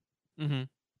 Mm-hmm.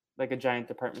 like a giant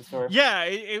department store. Yeah,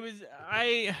 it was.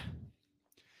 I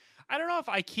don't know if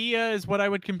IKEA is what I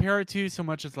would compare it to so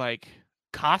much as like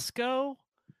Costco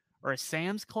or a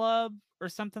Sam's Club or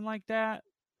something like that.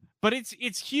 But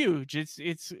it's huge.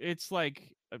 It's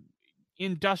like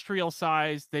industrial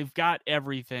size. They've got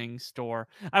everything store.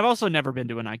 I've also never been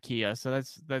to an IKEA, so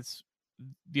that's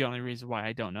the only reason why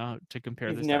I don't know to compare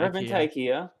You've this never to been to IKEA.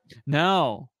 IKEA?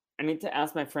 No. I need to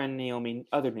ask my friend Naomi,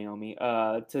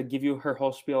 to give you her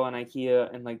whole spiel on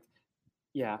IKEA and like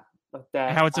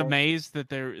that. How it's amazed that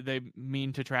they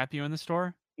mean to trap you in the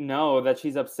store? No, that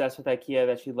she's obsessed with IKEA,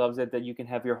 that she loves it, that you can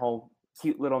have your whole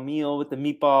cute little meal with the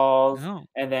meatballs, No.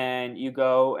 and then you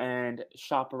go and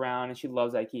shop around, and she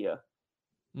loves IKEA.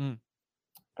 Mm.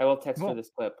 I will text her Well- this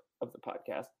clip of the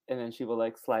podcast, and then she will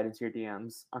like slide into your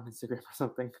DMs on Instagram or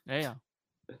something. Yeah.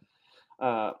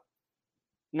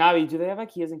 Navi, do they have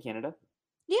IKEAs in Canada?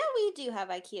 Yeah, we do have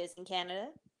IKEAs in Canada.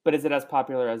 But is it as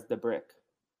popular as the Brick?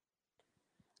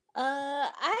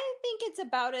 I think it's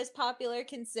about as popular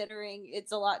considering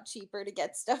it's a lot cheaper to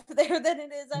get stuff there than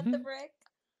it is at the Mhm. Brick.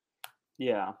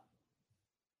 Yeah.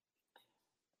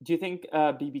 Do you think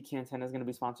BB Canton is going to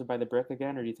be sponsored by the Brick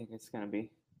again, or do you think it's going to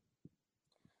be?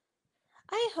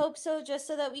 I hope so, just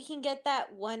so that we can get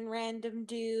that one random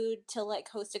dude to like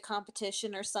host a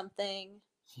competition or something.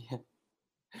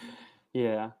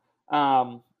 Yeah.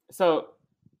 So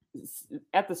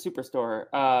at the superstore,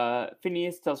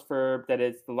 Phineas tells Ferb that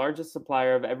it's the largest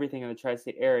supplier of everything in the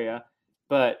tri-state area,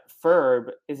 but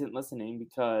Ferb isn't listening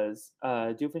because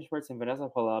Doofenshmirtz and Vanessa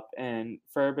pull up, and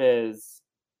Ferb is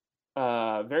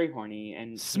very horny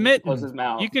and needs to Smitten. close his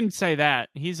mouth. You can say that.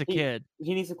 He's a kid.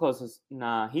 He needs to close his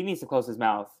he needs to close his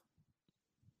mouth.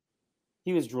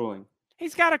 He was drooling.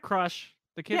 He's got a crush.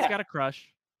 The kid's Yeah. got a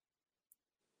crush.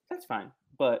 That's fine,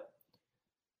 but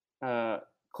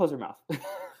close your mouth.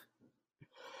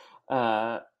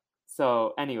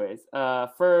 So anyways,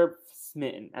 Ferb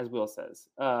smitten, as Will says.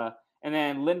 And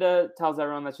then Linda tells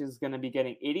everyone that she's going to be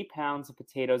getting 80 pounds of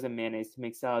potatoes and mayonnaise to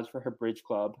make salads for her bridge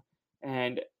club.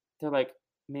 And they're like,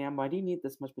 ma'am, why do you need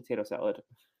this much potato salad?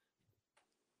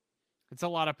 It's a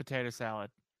lot of potato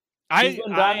salad. She's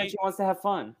been done and she wants to have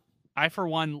fun. I for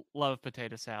one love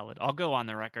potato salad. I'll go on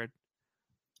the record.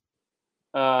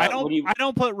 I I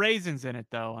don't put raisins in it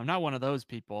though. I'm not one of those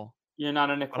people. You're not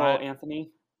a Nicole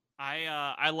Anthony?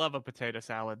 I love a potato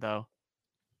salad though.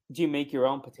 Do you make your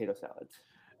own potato salads?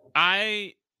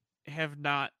 I have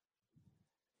not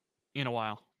in a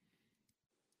while.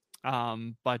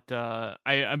 But I'm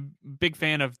a big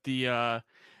fan of the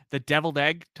deviled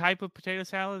egg type of potato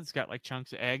salad. It's got like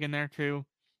chunks of egg in there too.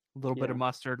 A little bit of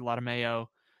mustard, a lot of mayo,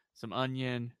 some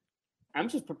onion. I'm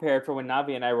just prepared for when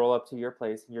Navi and I roll up to your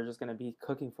place and you're just going to be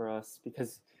cooking for us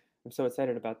because I'm so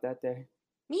excited about that day.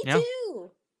 Me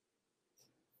too.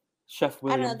 Chef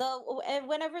William. I don't know, though.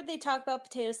 Whenever they talk about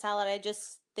potato salad, I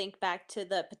just think back to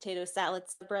the potato salad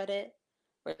subreddit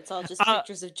where it's all just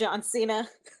pictures of John Cena.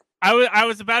 I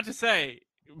was about to say,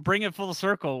 bring it full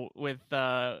circle with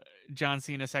John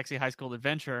Cena Sexy High School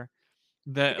Adventure.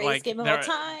 The greatest game of all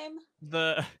time.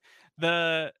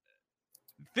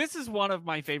 This is one of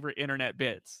my favorite internet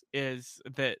bits is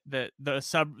that the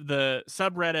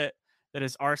subreddit that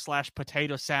is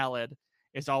r/potato salad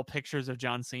is all pictures of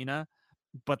John Cena,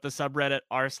 but the subreddit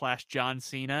r/John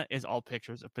Cena is all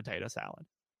pictures of potato salad.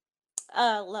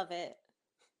 Love it.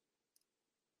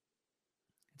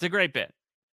 It's a great bit.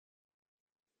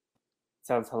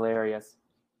 Sounds hilarious.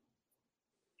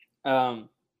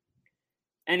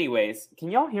 Anyways,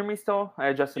 can y'all hear me still? I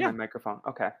adjusted my microphone.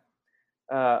 Okay.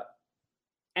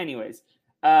 Anyways,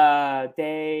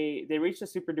 they reach the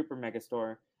super duper mega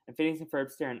store, and Phineas and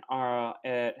Ferb stare in awe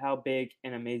at how big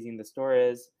and amazing the store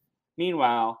is.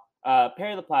 Meanwhile,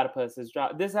 Perry the Platypus is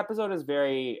this episode is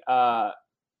very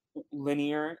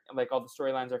linear, like all the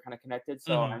storylines are kind of connected,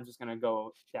 so I'm just gonna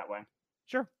go that way.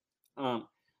 Sure.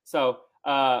 So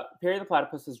Perry the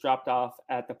Platypus is dropped off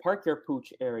at the Park Your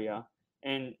Pooch area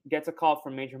and gets a call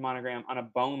from Major Monogram on a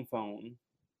bone phone,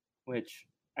 which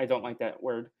I don't like that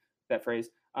phrase.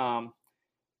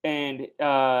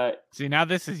 See, now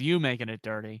this is you making it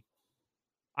dirty.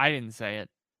 I didn't say it.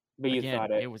 But you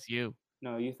thought it. It was you.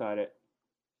 No, you thought it.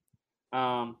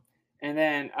 And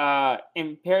then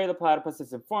and Perry the Platypus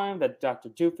is informed that Dr.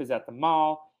 Doof is at the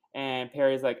mall, and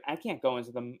Perry's like, I can't go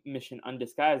into the mission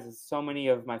undisguised as so many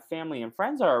of my family and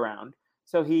friends are around.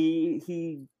 So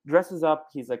he dresses up.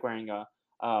 He's like wearing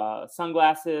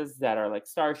sunglasses that are like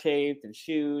star-shaped and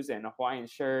shoes and a Hawaiian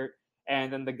shirt.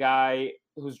 And then the guy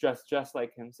who's dressed just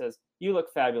like him says, "You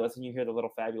look fabulous," and you hear the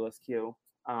little fabulous cue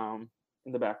in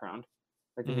the background,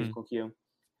 like the musical cue.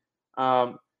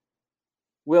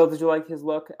 Will, did you like his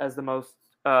look as the most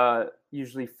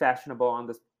usually fashionable on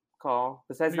this call.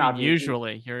 Besides I mean, Navi,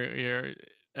 usually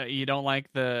you don't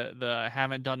like the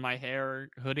haven't done my hair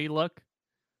hoodie look.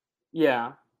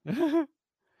 yeah.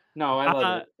 No, I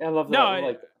love it. I love no, that.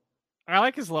 Like I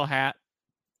like his little hat.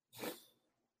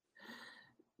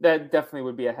 that definitely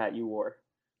would be a hat you wore,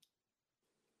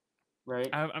 right?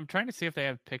 I'm trying to see if they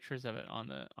have pictures of it on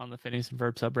the Phineas and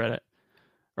Ferb subreddit,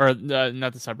 or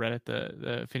not the subreddit,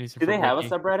 the Phineas and Do Ferb they have a wiki.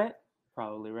 subreddit?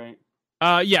 Probably, right?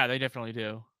 Yeah, they definitely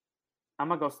do. I'm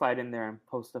gonna go slide in there and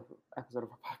post an episode of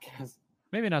our podcast.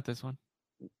 Maybe not this one.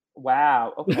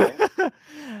 Wow. Okay.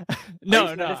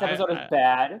 no, This episode is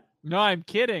bad. No, I'm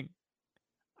kidding.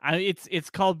 It's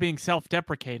called being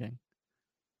self-deprecating.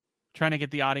 Trying to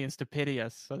get the audience to pity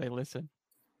us so they listen.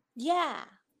 Yeah.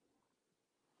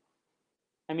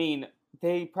 I mean,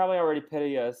 they probably already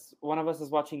pity us. One of us is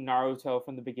watching Naruto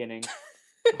from the beginning.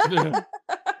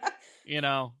 You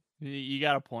know, you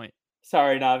got a point.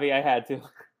 Sorry, Navi, I had to.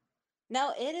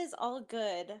 No, it is all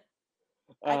good.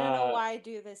 I don't know why I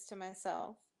do this to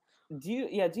myself. Do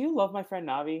you love my friend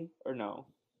Navi or no?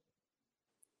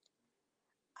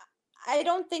 I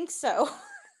don't think so.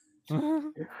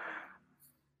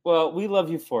 Well, we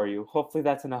love you for you. Hopefully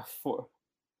that's enough for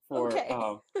Okay.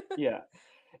 yeah.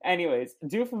 Anyways,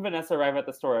 Doof and Vanessa arrive at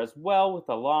the store as well with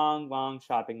a long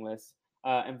shopping list.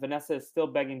 And Vanessa is still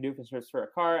begging Doofenshmirtz for a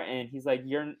car, and he's like,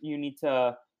 you need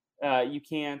to you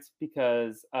can't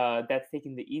because that's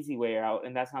taking the easy way out,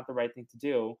 and that's not the right thing to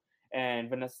do. And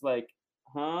Vanessa's like,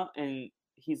 huh? And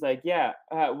he's like, yeah,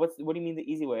 what do you mean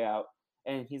the easy way out?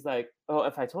 And he's like, oh,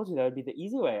 if I told you that would be the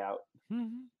easy way out.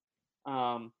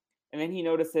 And then he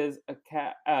notices a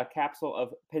capsule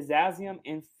of Pizzazium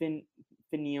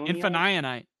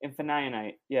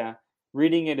Infinionite. Yeah.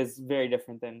 Reading it is very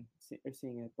different than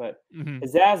seeing it, but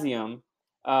Pizzazium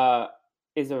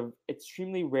is a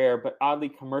extremely rare but oddly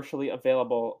commercially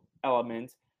available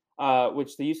element,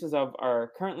 which the uses of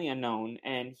are currently unknown.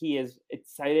 And he is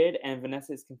excited, and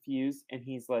Vanessa is confused, and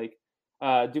he's like,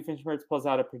 Doofenshmirtz pulls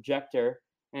out a projector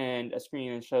and a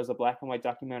screen and shows a black and white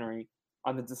documentary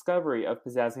on the discovery of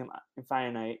Pizzazium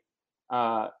Infinionite.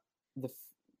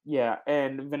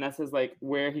 And Vanessa's like,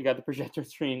 where he got the projector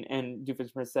screen, and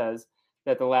Doofenshmirtz says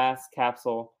that the last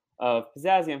capsule of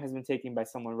Pizzazium has been taken by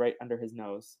someone right under his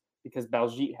nose because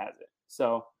Baljeet has it.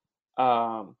 So,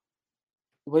 what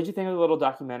did you think of the little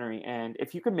documentary? And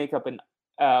if you could make up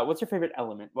what's your favorite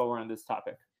element while we're on this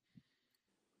topic?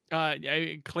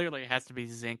 Clearly it has to be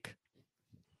zinc.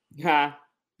 Yeah.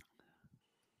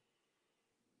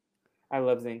 I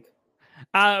love zinc.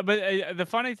 But the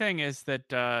funny thing is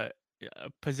that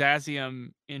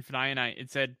Pizzazium Infinionite,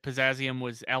 it said Pizzazium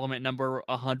was element number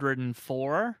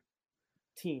 104.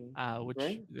 Which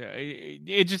right?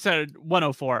 It just said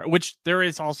 104, which there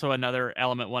is also another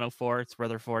element 104. It's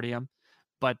Rutherfordium.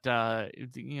 But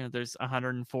there's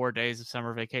 104 days of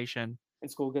summer vacation.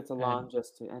 And school gets along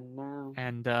just to end now.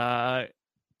 And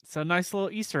it's a nice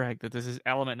little Easter egg that this is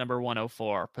element number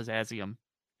 104, Pizzazium.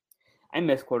 I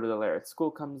misquoted the lyrics.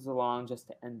 School comes along just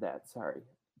to end that. Sorry.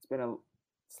 It's been a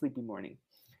sleepy morning.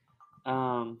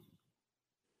 Yeah.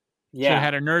 Should have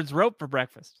had a nerd's rope for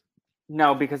breakfast.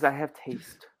 No, because I have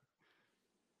taste.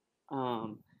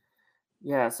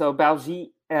 Yeah, so Baljeet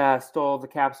stole the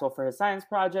capsule for his science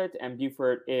project, and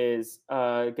Buford is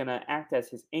going to act as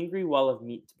his angry wall of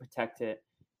meat to protect it.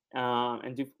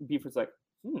 And Buford's like,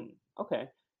 okay.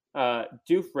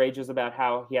 Doof rages about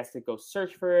how he has to go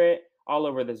search for it all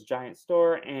over this giant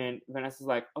store, and Vanessa's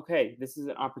like, okay, this is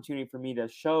an opportunity for me to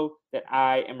show that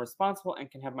I am responsible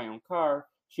and can have my own car.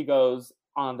 She goes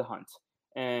on the hunt,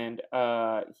 and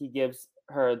he gives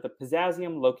her the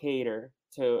Pizzazium locator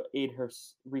to aid her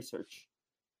research.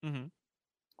 And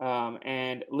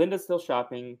Linda's still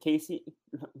shopping.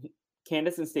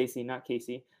 Candace and Stacy, not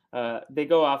Casey, they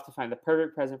go off to find the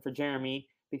perfect present for Jeremy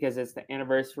because it's the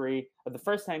anniversary of the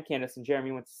first time Candace and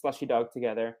Jeremy went to Slushy Dog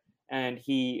together. And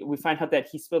we find out that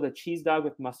he spilled a cheese dog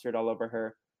with mustard all over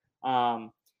her.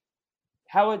 How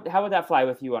would that fly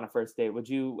with you on a first date? Would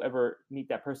you ever meet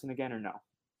that person again or no?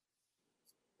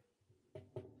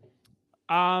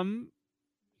 Or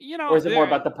is it more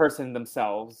about the person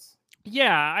themselves?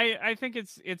 Yeah, I think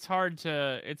it's hard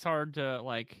to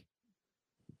like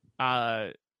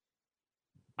let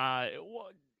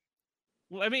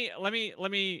me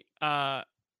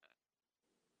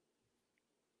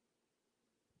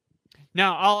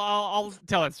no, I'll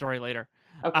tell that story later.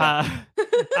 Okay.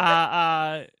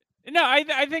 No,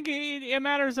 I think it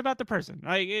matters about the person.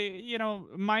 Like,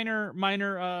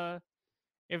 minor.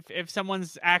 If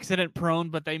someone's accident prone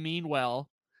but they mean well,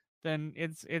 then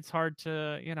it's hard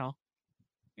to,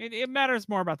 It matters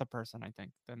more about the person, I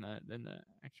think, than the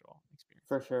actual experience.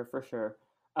 For sure.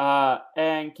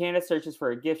 And Candace searches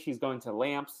for a gift. She's going to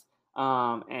Lamps.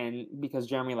 And because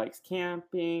Jeremy likes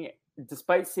camping,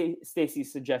 despite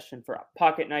Stacy's suggestion for a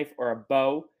pocket knife or a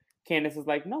bow, Candace is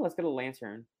like, no, let's get a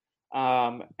lantern.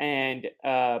 And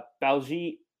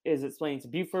Baljeet is explaining to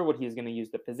Buford what he's going to use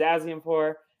the Pizzazium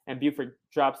for, and Buford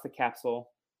drops the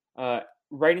capsule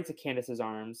right into Candace's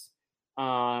arms.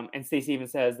 And Stacy even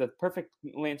says the perfect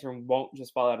lantern won't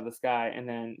just fall out of the sky. And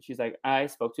then she's like, I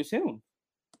spoke too soon.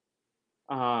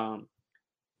 Right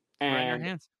in her And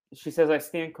hands. she says, I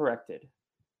stand corrected.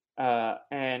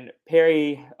 And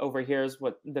Perry overhears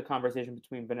what the conversation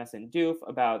between Vanessa and Doof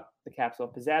about the capsule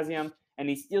of Pizzazium, and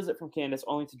he steals it from Candace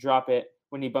only to drop it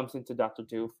when he bumps into Dr.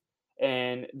 Doof.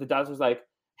 And the doctor's like,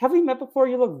 have we met before?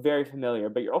 You look very familiar,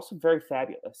 but you're also very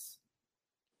fabulous.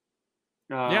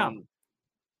 Yeah.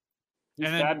 He's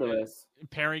And then, fabulous.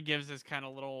 Perry gives this kind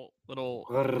of little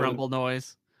grumble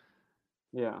noise.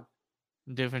 Yeah.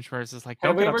 Doofenshmirtz is like, Have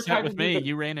don't we get ever upset tried with to do me. the-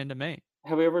 You ran into me.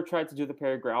 Have we ever tried to do the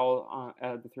Perry growl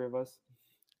the three of us?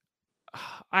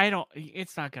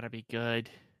 It's not going to be good.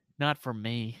 Not for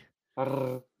me.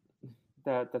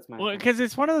 That's my Well, thing. because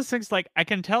it's one of those things, like, I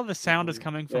can tell the sound is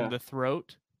coming from Yeah. the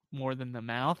throat more than the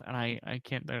mouth, and I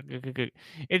can't.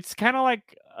 It's kind of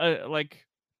like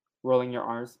Rolling your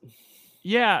R's.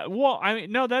 yeah. Well, I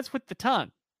mean, no, that's with the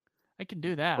tongue. I can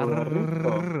do that,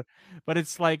 Oh. but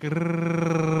it's like,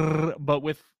 but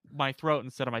with my throat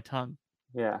instead of my tongue.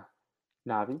 Yeah.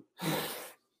 Navi.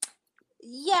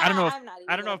 Yeah, I don't know if I'm not even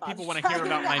I don't know gonna if people bother want to hear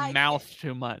trying about my I mouth can't.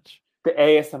 too much. The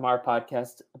ASMR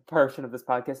podcast portion of this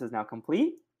podcast is now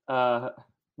complete.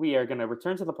 We are going to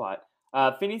return to the plot.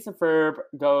 Phineas and Ferb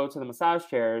go to the massage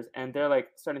chairs, and they're like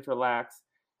starting to relax.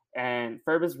 And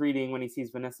Ferb is reading when he sees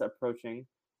Vanessa approaching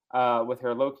with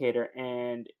her locator,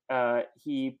 and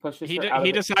he pushes He her out of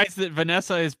it. decides that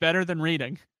Vanessa is better than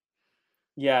reading.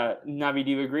 Yeah, Navi,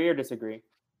 do you agree or disagree?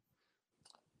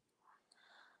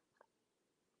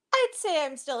 I'd say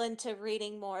I'm still into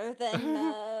reading more than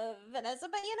Vanessa,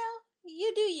 but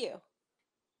you do you.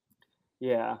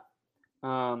 Yeah.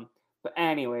 But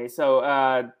anyway,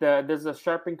 so there's a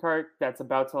shopping cart that's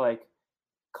about to like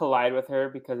collide with her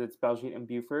because it's Baljeet and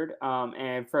Buford.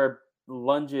 And Ferb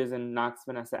lunges and knocks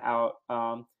Vanessa out.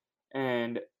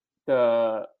 And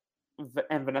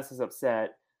Vanessa's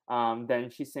upset. Then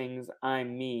she sings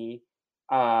 "I'm Me,"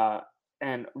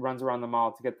 and runs around the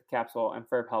mall to get the capsule. And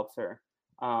Ferb helps her.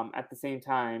 At the same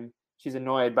time, she's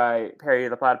annoyed by Perry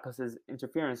the Platypus's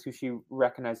interference, who she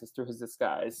recognizes through his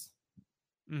disguise.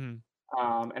 Mm-hmm.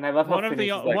 And I love how One of the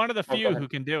 "Oh, go few ahead." who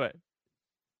can do it.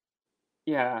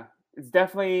 Yeah, it's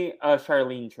definitely a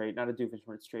Charlene trait, not a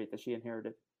Doofenshmirtz trait that she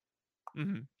inherited.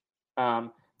 Mm-hmm.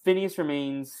 Phineas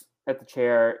remains at the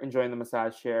chair, enjoying the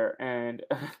massage chair, and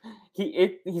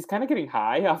he's kind of getting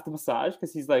high off the massage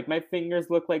because he's like, my fingers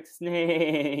look like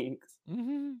snakes.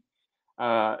 Mm-hmm.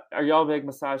 Are y'all big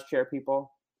massage chair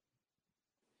people?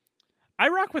 I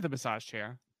rock with a massage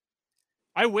chair.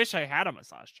 I wish I had a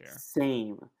massage chair.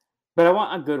 Same. But I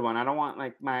want a good one. I don't want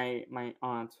like my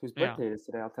aunt, whose Yeah. birthday it is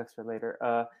today, I'll text her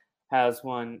later, has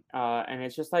one. And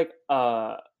it's just like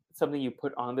something you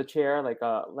put on the chair, like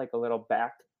a little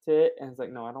back to it. And it's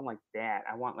like, no, I don't like that.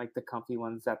 I want like the comfy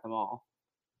ones at the mall.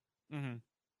 Mm-hmm.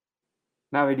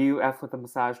 Navi, do you F with a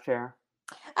massage chair?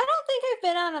 I don't think I've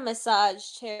been on a massage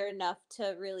chair enough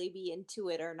to really be into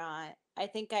it or not. I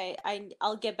think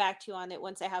I'll get back to you on it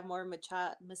once I have more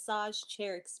massage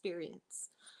chair experience.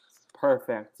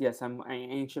 Perfect. Yes, I'm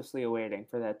anxiously awaiting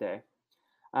for that day.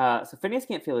 So Phineas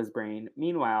can't feel his brain.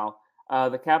 Meanwhile,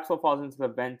 the capsule falls into the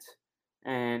vent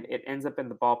and it ends up in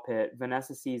the ball pit.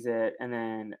 Vanessa sees it, and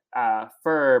then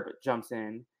Ferb jumps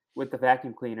in with the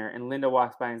vacuum cleaner, and Linda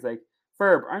walks by and is like,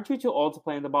 Ferb, aren't you too old to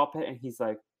play in the ball pit? And he's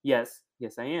like, yes,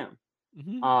 I am.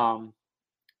 Mm-hmm.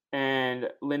 And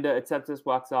Linda accepts this,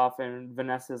 walks off, and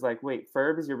Vanessa's like, wait,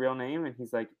 Ferb is your real name? And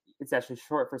he's like, it's actually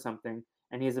short for something.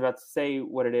 And he's about to say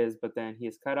what it is, but then he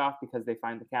is cut off because they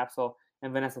find the capsule,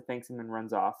 and Vanessa thanks him and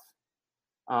runs off.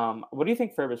 What do you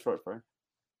think Ferb is short for?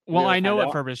 Well, I know what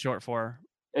Ferb is short for.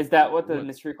 Is that what the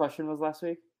mystery question was last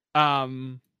week? Oh,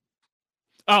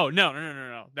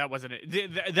 no. That wasn't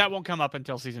it. That won't come up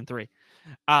until season 3.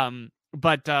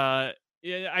 But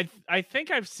yeah, I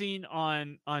think I've seen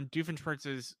on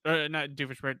Doofenshmirtz's not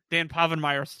Doofenshmirtz, Dan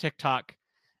Povenmire's TikTok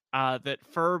that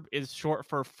Ferb is short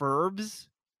for Ferbs,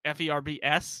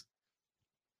 Ferbs.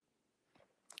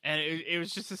 And it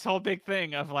was just this whole big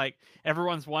thing of like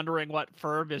everyone's wondering what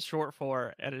Ferb is short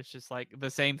for, and it's just like the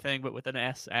same thing but with an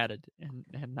S added and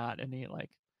not any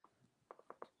like.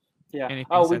 Yeah.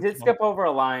 Oh, we did sensible. skip over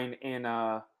a line in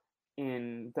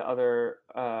the other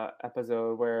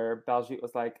episode where Baljeet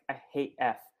was like, "I hate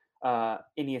F."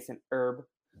 Phineas and Herb.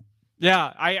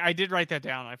 Yeah, I did write that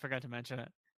down. I forgot to mention it.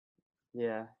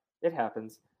 Yeah, it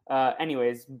happens.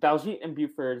 Anyways, Baljeet and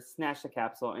Buford snatch the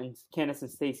capsule, and Candace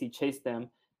and Stacy chase them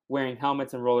wearing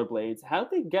helmets and rollerblades. How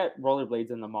did they get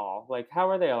rollerblades in the mall? Like, how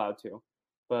are they allowed to?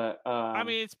 But I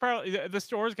mean, it's probably the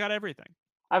store's got everything.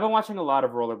 I've been watching a lot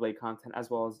of rollerblade content as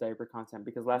well as diaper content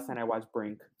because last night I watched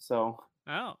Brink. So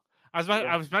Oh,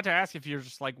 I was about to ask if you're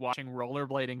just like watching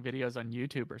rollerblading videos on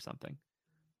YouTube or something.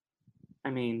 I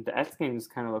mean, the X Games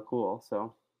kind of look cool.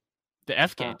 So The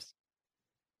F Games.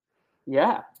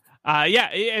 yeah. Yeah.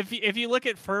 If you look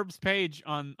at Ferb's page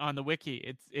on the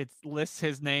wiki, it lists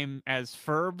his name as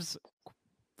Ferb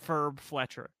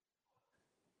Fletcher.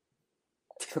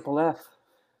 Triple F.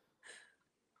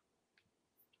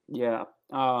 Yeah.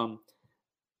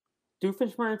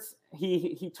 Doofenshmirtz,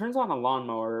 he turns on a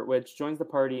lawnmower, which joins the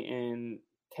party in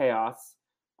chaos.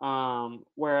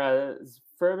 Whereas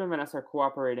Ferb and Vanessa are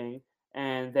cooperating,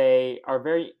 and they are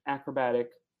very acrobatic.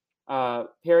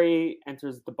 Perry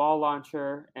enters the ball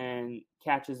launcher and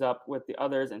catches up with the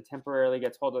others and temporarily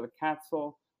gets hold of the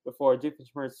capsule before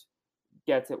Doofenshmirtz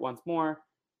gets it once more.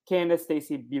 Candace,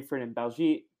 Stacy, Buford, and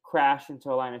Baljeet crash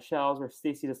into a line of shelves where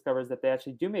Stacy discovers that they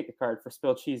actually do make a card for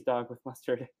spilled cheese dog with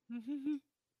mustard.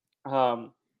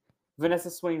 Vanessa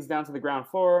swings down to the ground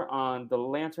floor on the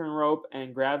lantern rope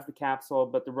and grabs the capsule,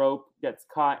 but the rope gets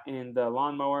caught in the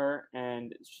lawnmower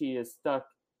and she is stuck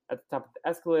at the top of the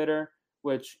escalator,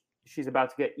 which she's about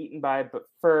to get eaten by, but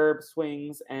Ferb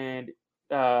swings and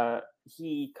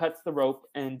he cuts the rope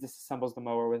and disassembles the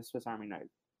mower with a Swiss Army knife.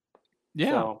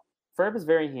 Yeah. So Ferb is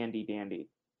very handy dandy.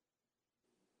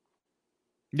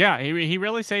 Yeah, he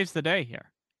really saves the day here.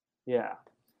 Yeah.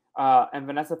 And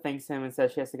Vanessa thanks him and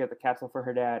says she has to get the capsule for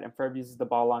her dad, and Ferb uses the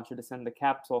ball launcher to send the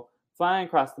capsule flying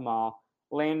across the mall,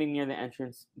 landing near the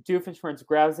entrance. Doofenshmirtz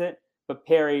grabs it, but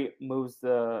Perry moves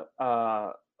the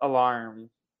alarm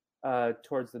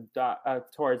towards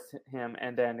him,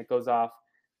 and then it goes off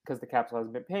because the capsule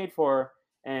hasn't been paid for,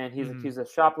 and he's accused of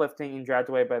shoplifting and dragged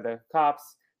away by the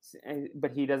cops,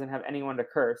 but he doesn't have anyone to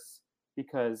curse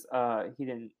because he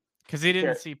didn't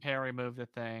see Perry move the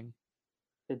thing.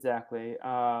 Exactly.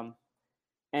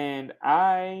 And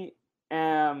I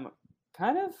am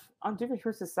kind of on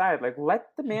Doofenshmirtz's side. Like, let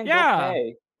the man go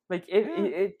pay. Like,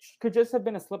 it could just have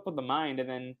been a slip of the mind, and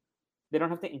then they don't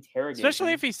have to interrogate Especially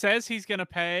him. if he says he's going to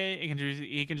pay,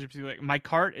 he can just be like, my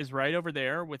cart is right over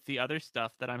there with the other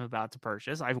stuff that I'm about to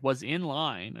purchase. I was in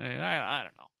line. I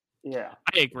don't know. Yeah.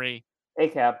 I agree.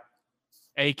 ACAB.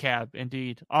 ACAB,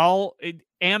 indeed.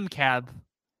 AMCAB.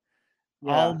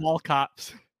 Yeah. All mall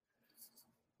cops.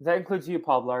 That includes you,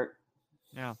 Paul Blart.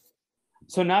 Yeah.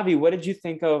 So, Navi, what did you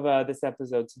think of this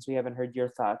episode, since we haven't heard your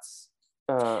thoughts?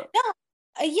 Yeah,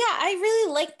 I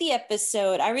really liked the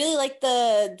episode. I really liked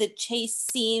the chase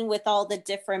scene with all the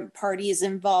different parties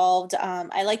involved.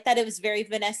 I like that it was very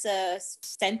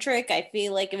Vanessa-centric. I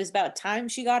feel like it was about time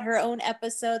she got her own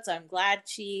episode, so I'm glad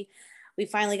we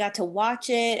finally got to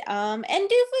watch it. And Doof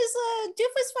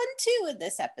was fun too in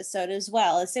this episode as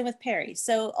well. Same with Perry.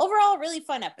 So overall, really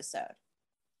fun episode.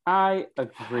 I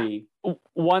agree.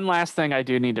 One last thing I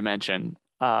do need to mention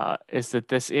is that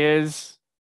this is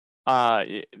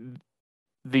the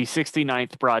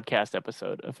 69th broadcast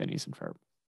episode of Phineas and Ferb.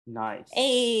 Nice.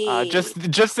 Hey.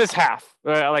 Just this half.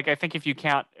 Like, I think if you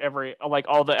count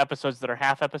all the episodes that are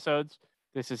half episodes,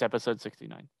 this is episode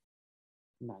 69.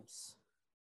 Nice.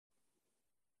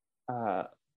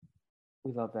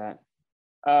 We love that.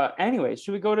 Anyway,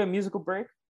 should we go to a musical break?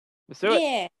 Let's do it.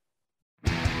 Yeah.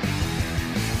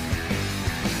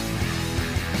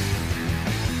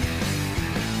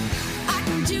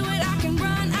 Do it, I can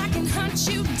run, I can hunt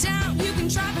you down. You can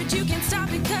try, but you can't stop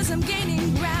because I'm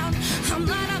gaining ground. I'm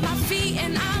light on my feet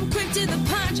and I'm quick to the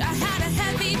punch. I had a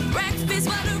heavy breakfast,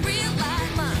 what a real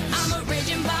life lunch. I'm a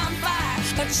raging bonfire,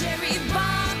 a cherry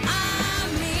bomb. I'm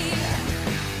me.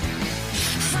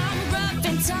 I'm rough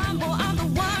and tumble, I'm the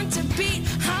one to beat.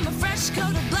 I'm a fresh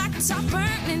coat of black top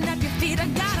burning up your feet. I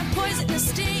got a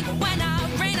poisonous sting. When I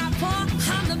rain, I pour.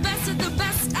 I'm the best of the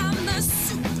best. I'm the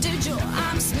soup de jour.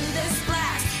 I'm smooth as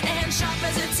glass and sharp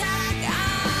as a tack.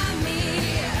 I'm me.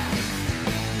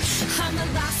 I'm the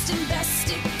last and best.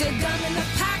 Stick a gun in the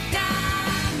pack.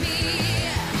 I'm me.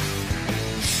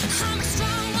 I'm a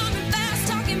strong woman, fast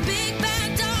talking, big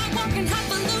bad dog, walking,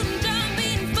 highfalutin, drum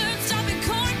beating, foot stomping,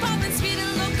 corn popping,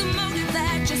 speeding locomotive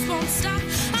that just won't stop.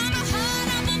 I'm a hot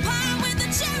apple pie with a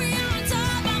cherry on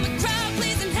top. I'm a crowd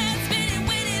pleasing, head spinning,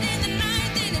 winning in the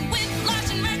ninth inning, whiplash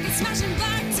and record smashing,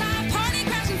 black tie, party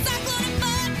crashing, cyclone and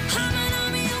fun. I'm an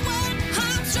army of one.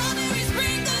 I'm strawberry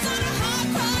sprinkles on a hot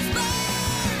cross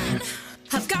bun.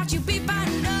 I've got you beat by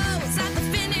nose at the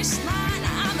finish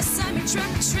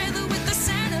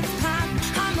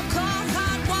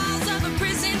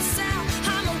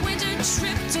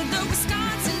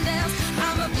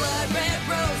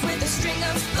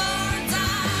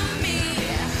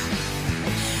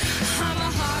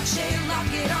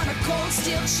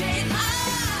shield chain.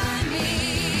 I'm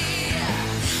me.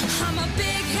 I'm a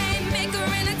big haymaker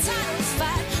in a title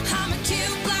fight. I'm a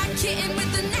cute black kitten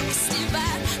with a nasty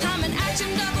bite. I'm an action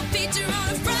double feature on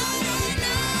a Friday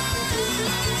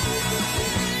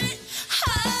night.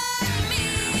 I'm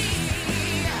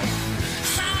me.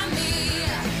 I'm me.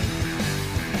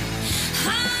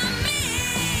 I'm me.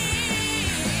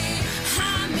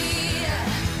 I'm me.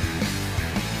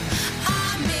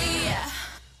 I'm me.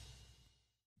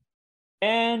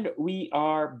 And we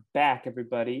are back,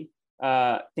 everybody.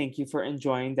 Thank you for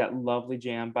enjoying that lovely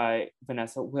jam by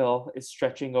Vanessa. Will is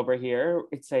stretching over here,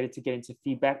 excited to get into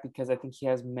feedback because I think he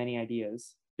has many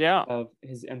ideas Yeah. of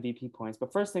his MVP points.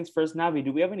 But first things first, Navi,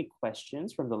 do we have any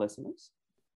questions from the listeners?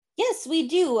 Yes, we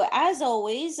do. As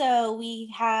always,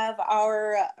 we have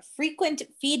our frequent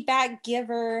feedback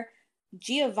giver,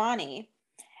 Giovanni.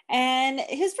 And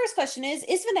his first question is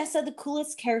Vanessa the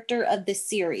coolest character of this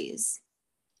series?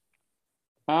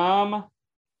 I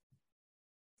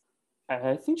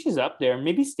think she's up there.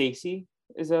 Maybe Stacy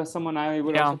is someone I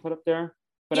would Yeah. also put up there.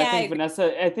 But Yeah, I I think agree.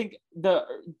 Vanessa, I think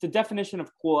the definition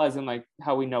of cool as in like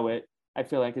how we know it, I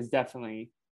feel like is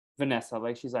definitely Vanessa.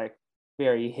 Like she's like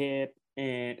very hip,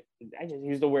 and I just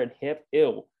use the word hip.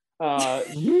 Ew.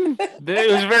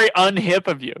 It was very unhip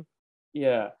of you.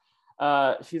 Yeah.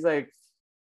 She's like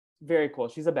very cool.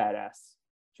 She's a badass.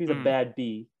 She's a bad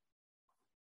bee.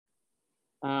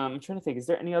 I'm trying to think. Is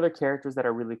there any other characters that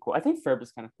are really cool? I think Ferb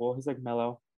is kind of cool. He's like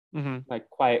mellow, like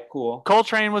quiet, cool.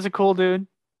 Coltrane was a cool dude.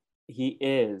 He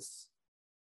is.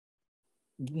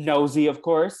 Nosy, of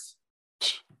course.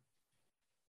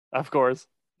 Of course.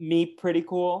 Meep, pretty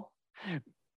cool.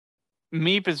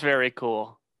 Meep is very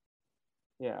cool.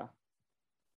 Yeah.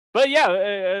 But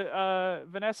yeah,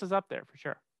 Vanessa's up there for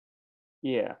sure.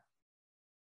 Yeah.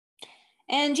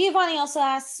 And Giovanni also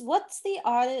asks, what's the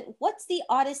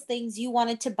oddest things you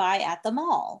wanted to buy at the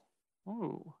mall?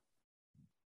 Ooh.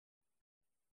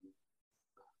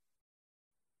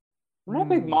 I'm not a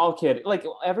big mall kid. Like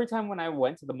every time when I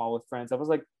went to the mall with friends, I was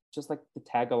like just like the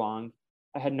tag along.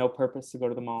 I had no purpose to go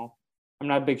to the mall. I'm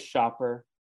not a big shopper.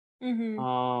 Mm-hmm.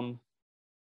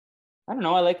 I don't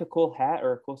know. I like a cool hat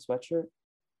or a cool sweatshirt.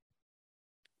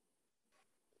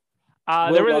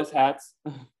 There Will was loves hats.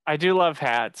 I do love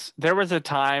hats. There was a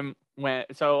time when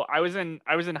I was in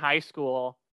high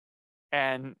school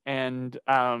and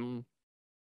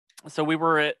so we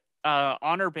were at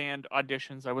honor band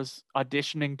auditions. I was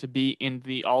auditioning to be in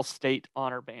the all-state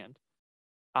honor band.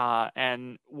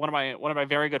 And one of my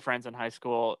very good friends in high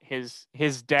school, his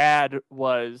dad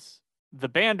was the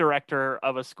band director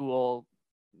of a school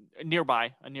a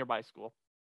nearby school.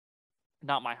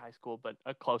 Not my high school, but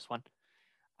a close one.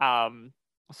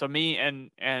 So me and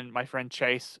my friend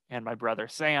Chase and my brother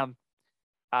Sam,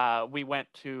 we went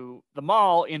to the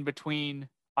mall in between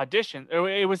auditions.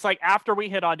 It was like after we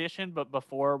had auditioned, but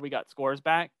before we got scores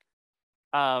back.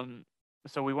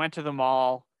 So we went to the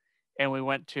mall and we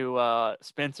went to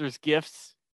Spencer's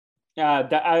Gifts.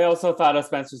 I also thought of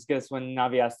Spencer's Gifts when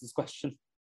Navi asked this question.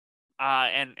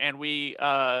 And we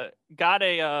got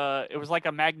it was like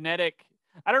a magnetic.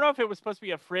 I don't know if it was supposed to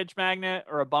be a fridge magnet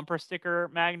or a bumper sticker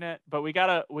magnet, but we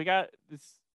got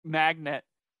this magnet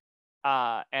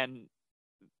and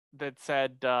that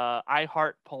said I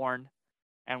heart porn,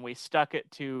 and we stuck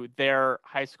it to their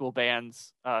high school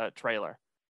band's trailer.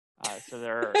 So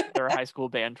their high school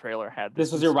band trailer had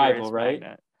this was your rival, mysterious right?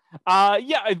 magnet.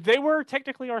 Yeah, they were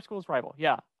technically our school's rival.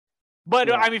 Yeah. But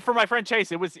Yeah. I mean, for my friend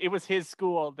Chase, it was his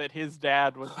school that his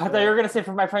dad was. I thought you were gonna say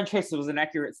for my friend Chase, it was an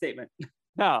accurate statement.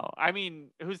 No, I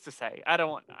mean, who's to say? I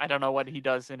don't know what he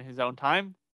does in his own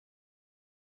time.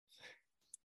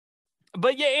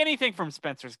 But yeah, anything from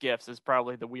Spencer's Gifts is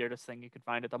probably the weirdest thing you could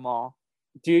find at the mall.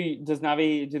 Do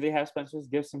they have Spencer's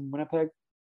Gifts in Winnipeg?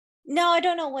 No, I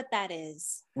don't know what that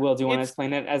is. Will, do you want to It's-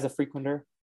 explain it as a frequenter?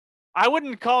 I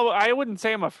wouldn't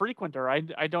say I'm a frequenter. I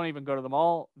don't even go to the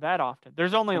mall that often.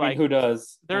 There's only I mean, like who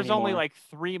does? there's only anymore? like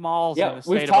 3 malls in Yeah, the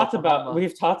state we've talked of about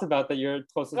Oklahoma. that your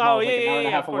closest Oh, mall is like yeah, an hour and a yeah,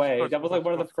 half of course, of away. course, That of was like course,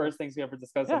 one of of the course. first things we ever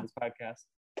discussed Yeah. on this podcast.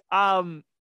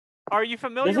 Are you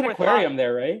familiar There's an with aquarium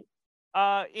there, right?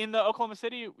 in the Oklahoma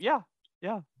City? Yeah.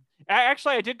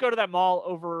 Actually, I did go to that mall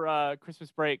over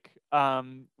Christmas break.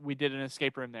 We did an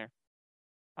escape room there.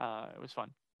 It was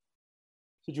fun.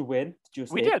 Did you win? Did you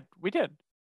escape? We did.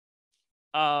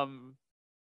 Navi,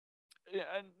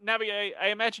 I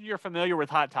imagine you're familiar with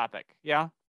Hot Topic, yeah?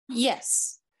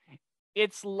 Yes.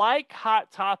 It's like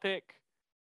Hot Topic,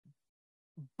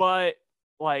 but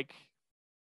like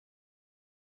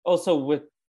Also with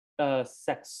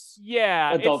sex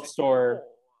yeah, adult it's- store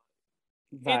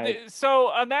vibe. So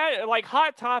like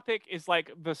Hot Topic is like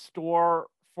the store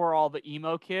for all the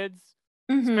emo kids.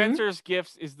 Mhm. Spencer's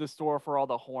Gifts is the store for all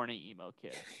the horny emo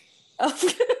kids. Oh.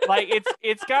 Like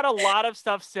it's got a lot of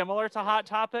stuff similar to Hot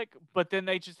Topic, but then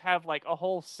they just have like a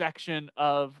whole section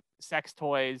of sex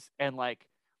toys and like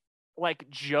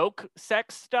joke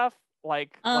sex stuff,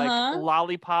 like Uh-huh.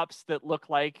 lollipops that look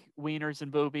like wieners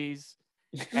and boobies,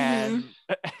 and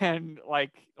and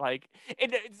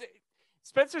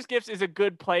Spencer's Gifts is a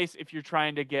good place if you're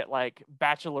trying to get like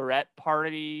bachelorette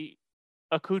party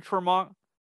accoutrement,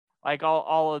 like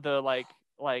all of the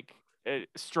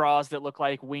straws that look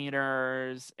like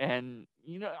wieners, and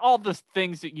all the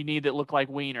things that you need that look like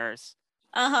wieners.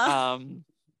 Uh-huh.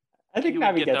 I think You would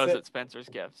Navi get gets those it. at Spencer's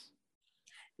Gifts.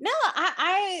 No,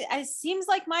 I seems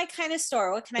like my kind of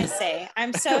store. What can I say?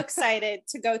 I'm so excited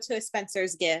to go to a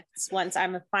Spencer's Gifts once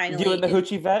I'm finally. You and the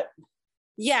hoochie vet?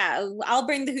 Yeah, I'll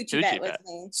bring the hoochie vet with vet.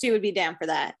 me. She would be down for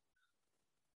that.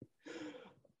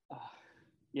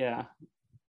 Yeah.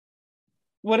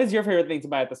 What is your favorite thing to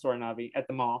buy at the store, Navi? At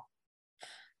the mall?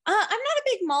 I'm not a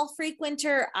big mall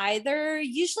frequenter either.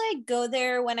 Usually I go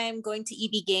there when I'm going to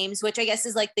EB Games, which I guess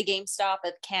is like the GameStop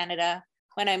of Canada,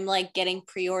 when I'm like getting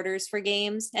pre-orders for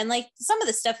games. And like some of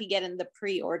the stuff you get in the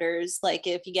pre-orders, like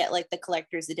if you get like the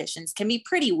collector's editions, can be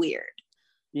pretty weird.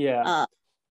 Yeah.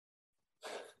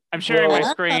 I'm sharing my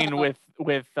Well- screen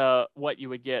with what you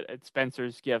would get at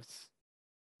Spencer's Gifts.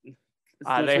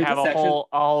 Let's They read have the a section.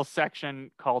 whole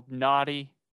section called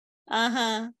Naughty.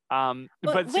 Uh-huh. But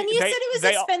When see, you said it was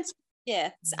they, a Spencer's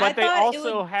Gifts, but I they thought also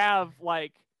it would... have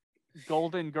like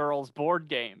Golden Girls board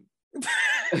game.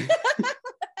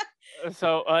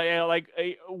 So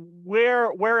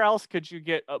where else could you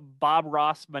get a Bob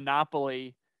Ross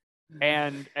Monopoly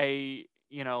and a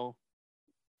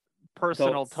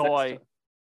personal Adult sex toy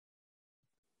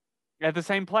at the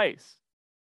same place?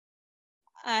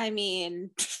 I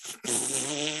mean...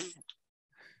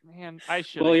 Man, I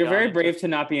should. Well, you're very brave to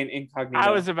not be an incognito.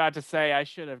 I was about to say I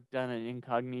should have done an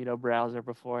incognito browser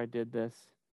before I did this.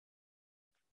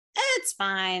 It's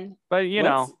fine. But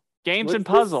games and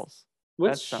puzzles.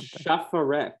 What's That's something.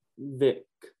 Shafarevich?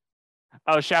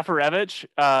 Oh, Shafarevich.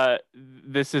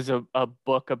 This is a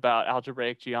book about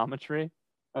algebraic geometry.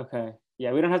 Okay.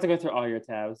 Yeah, we don't have to go through all your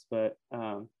tabs, but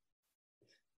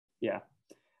yeah.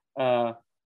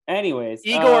 Anyways,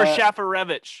 Igor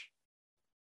Shafarevich.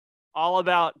 All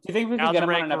about do you think we could get him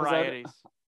on algebraic an episode? varieties.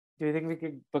 Do you think we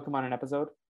could book him on an episode?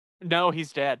 No,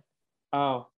 he's dead.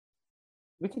 Oh,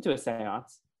 we could do a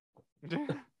seance.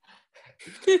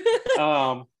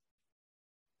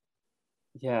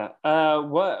 Yeah.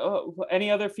 What? Any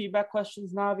other feedback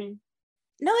questions, Navi?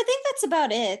 No, I think that's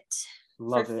about it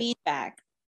Love for it. feedback.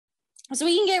 So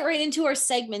we can get right into our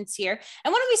segments here.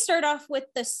 And why don't we start off with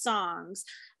the songs?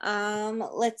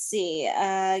 Let's see.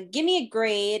 Give Me a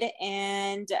Grade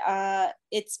and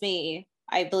It's Me,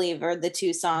 I believe, are the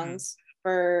two songs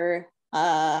for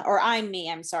or I'm Me,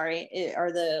 I'm sorry,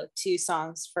 are the two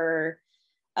songs for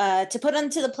to put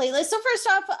onto the playlist. So first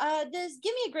off, does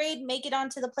Give Me a Grade make it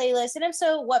onto the playlist? And if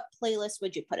so, what playlist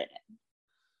would you put it in?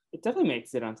 It definitely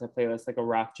makes it onto a playlist, like a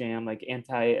rock jam, like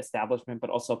anti-establishment, but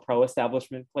also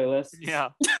pro-establishment playlist. Yeah.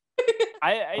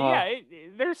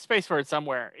 There's space for it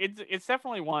somewhere. It's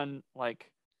definitely one like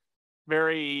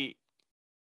very.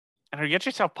 I don't know, get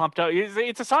yourself pumped up.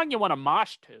 It's a song you want to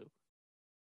mosh to.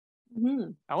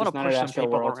 Mm-hmm. I want Just to not push at some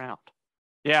people Astroworld. around.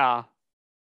 Yeah.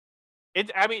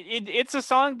 It's a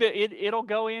song that it'll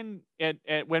go in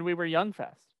at when we were Young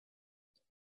Fest.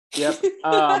 Yep.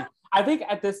 I think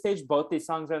at this stage, both these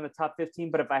songs are in the top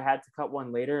 15, but if I had to cut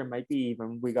one later, it might be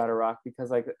even We Gotta Rock, because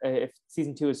like if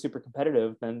season 2 is super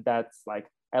competitive, then that's like,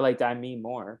 I liked I'm Me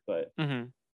more. But the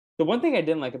one thing I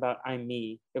didn't like about I'm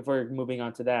Me, if we're moving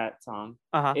on to that song,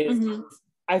 is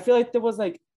I feel like there was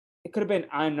like, it could have been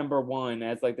I'm Number One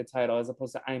as like the title as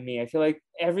opposed to I'm Me. I feel like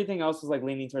everything else was like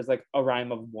leaning towards like a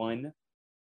rhyme of one,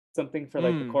 something for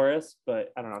like the chorus,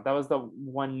 but I don't know. That was the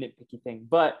one nitpicky thing.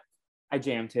 But I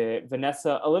jammed to it.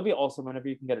 Vanessa, Olivia, also, whenever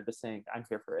you can get her to sing, I'm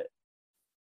here for it.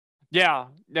 Yeah,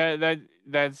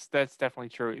 that's definitely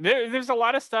true. There's a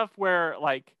lot of stuff where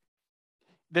like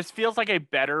this feels like a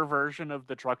better version of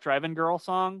the Truck Driving Girl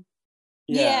song.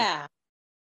 Yeah.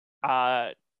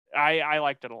 I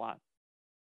liked it a lot.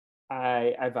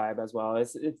 I vibe as well.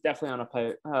 It's definitely on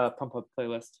a pump up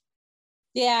playlist.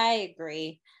 Yeah, I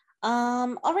agree.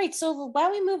 All right, so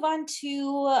while we move on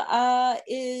to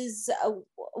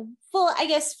well, I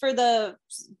guess for the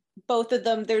both of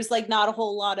them, there's like not a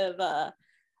whole lot of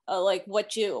like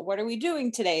what are we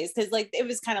doing today? Because like it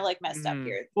was kind of like messed up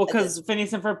here. Well, because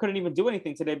Phineas and Ferb couldn't even do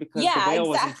anything today because Yeah, the whale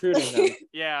was intruding them.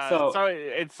 Yeah, So- so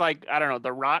it's like, I don't know,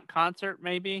 the rock concert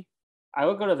maybe. I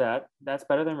would go to that. That's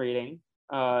better than reading,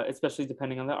 especially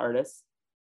depending on the artist.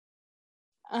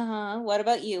 What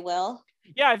about you, Will?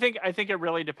 Yeah, I think it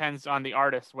really depends on the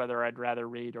artist whether I'd rather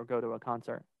read or go to a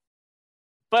concert.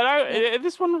 But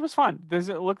this one was fun. It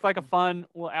looked like a fun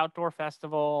little outdoor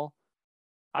festival.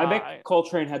 I bet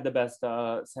Coltrane had the best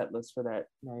set list for that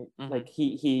night. Mhm. Like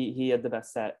he had the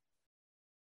best set.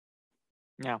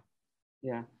 Yeah.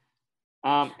 Yeah.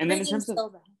 And then in Reading terms of still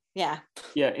though. Yeah.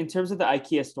 in terms of the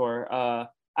IKEA store,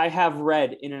 I have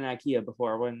read in an IKEA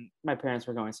before when my parents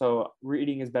were going. So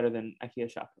reading is better than IKEA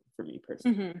shopping for me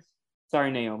personally. Mhm.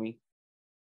 Sorry, Naomi.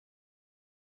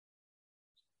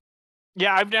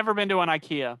 Yeah, I've never been to an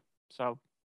IKEA, so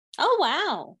Oh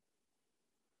wow.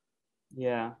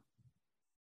 Yeah.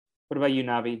 What about you,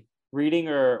 Navi? Reading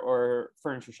or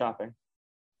furniture shopping?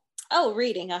 Oh,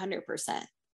 reading 100%.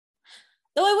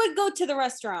 Though I would go to the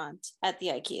restaurant at the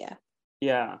IKEA.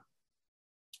 Yeah.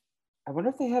 I wonder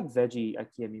if they have veggie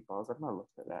IKEA meatballs. I've not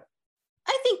looked at that.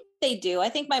 I think they do. I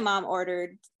think my mom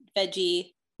ordered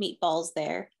veggie meatballs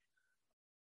there.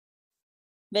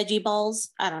 Veggie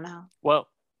balls? I don't know. well,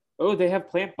 Oh, they have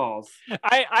plant balls. yeah,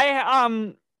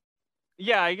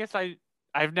 I guess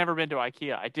I've never been to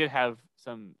IKEA. I did have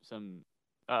some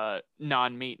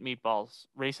non-meat meatballs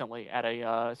recently at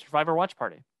a Survivor watch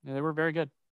party. Yeah, they were very good.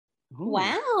 Ooh.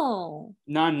 Wow.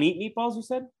 Non-meat meatballs, you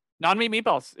said? Non-meat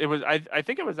meatballs. It was I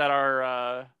think it was at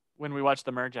our when we watched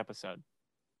the Merge episode.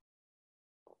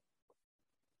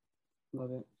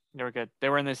 Love it. They were good. They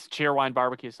were in this Cheerwine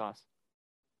barbecue sauce.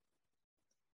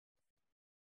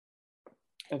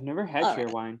 I've never had All right.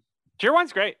 Cheerwine.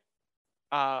 Cheerwine's great.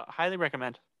 Highly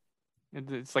recommend.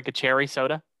 It's like a cherry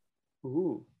soda.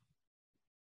 Ooh.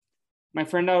 My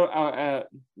friend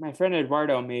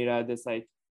Eduardo made this like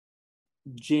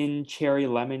gin cherry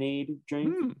lemonade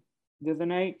drink the other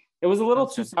night. It was a little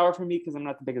Sounds too good. sour for me because I'm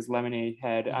not the biggest lemonade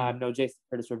head. I'm no Jason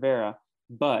Curtis Rivera,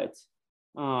 but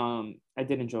I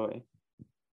did enjoy.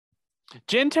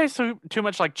 Gin tastes too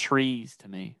much like trees to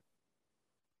me.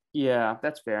 Yeah,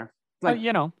 that's fair. But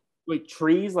Like like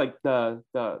trees, like the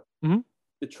Mhm.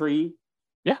 the tree.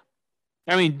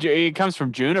 I mean, it comes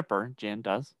from juniper. Gin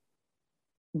does.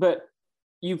 But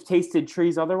you've tasted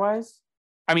trees otherwise?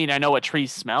 I mean, I know what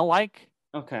trees smell like.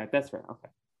 Okay, that's fair. Okay.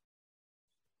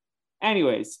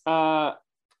 Anyways, where are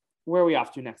we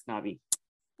off to next, Navi?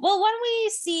 Well, why don't we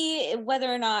see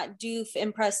whether or not Doof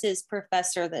impresses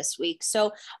Professor this week?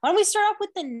 So why don't we start off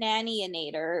with the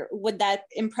Nannyinator? Would that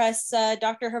impress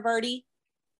Dr. Havarti?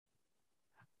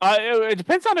 It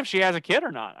depends on if she has a kid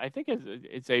or not. I think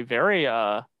it's a very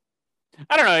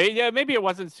I don't know. Yeah, maybe it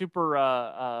wasn't super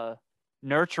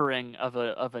nurturing of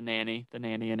a nanny, the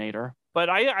Nannyinator, but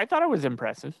I thought it was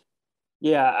impressive.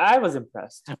 Yeah, I was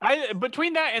impressed.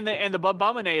 Between that and the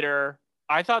Bumbuminator,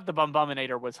 I thought the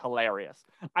Bumbuminator was hilarious.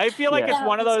 I feel like Yeah. it's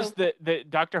one of That those was that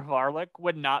Dr. Varlick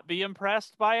would not be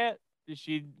impressed by it.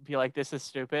 She'd be like, "This is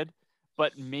stupid,"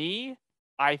 but me,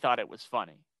 I thought it was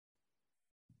funny.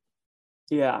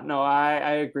 Yeah, no,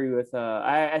 I agree with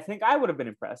I think I would have been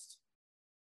impressed.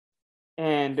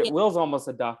 And Yeah. Will's almost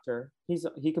a doctor.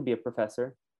 He could be a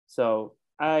professor. So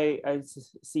I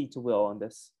see to Will on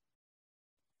this.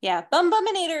 Yeah,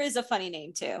 Bumbuminator is a funny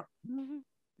name too.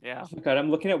 Yeah. Oh my God,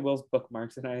 I'm looking at Will's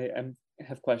bookmarks and I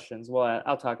have questions. Well,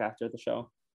 I'll talk after the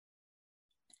show.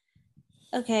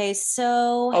 Okay,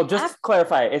 so Oh, just to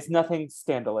clarify, it's nothing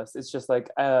scandalous. It's just like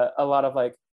a lot of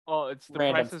like, Oh, it's the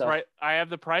Random Price is stuff. Right. I have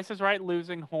the Price is Right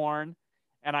losing horn,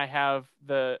 and I have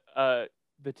the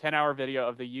 10-hour video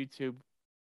of the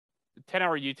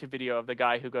 10-hour YouTube video of the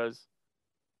guy who goes,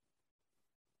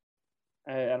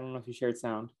 I don't know if you shared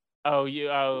sound. "Oh, you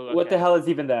oh, What the okay." hell is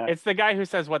even that? It's the guy who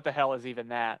says, "What the hell is even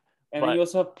that?" And then but, you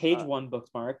also have page uh, one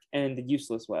bookmark and the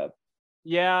useless web.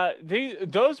 Yeah,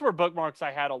 those were bookmarks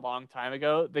I had a long time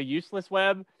ago. The useless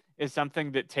web is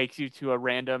something that takes you to a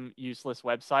random useless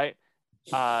website.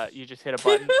 You just hit a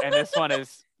button, and this one took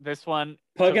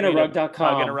me to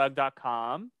Puginarug.com.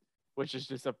 Puginarug.com, which is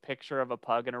just a picture of a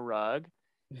pug and a rug.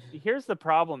 Here's the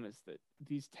problem: is that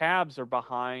these tabs are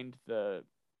behind the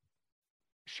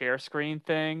share screen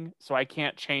thing, so I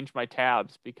can't change my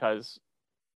tabs because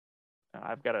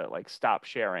I've got to like stop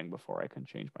sharing before I can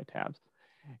change my tabs.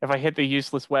 If I hit the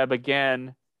useless web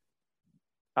again,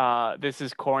 this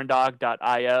is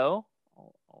corndog.io.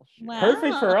 Wow.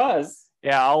 Perfect for us.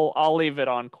 Yeah, I'll leave it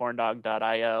on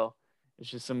corndog.io. It's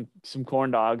just some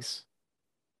corn dogs.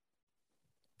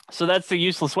 So that's the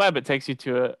useless web. It takes you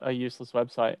to a useless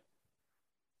website.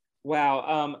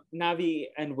 Wow. Navi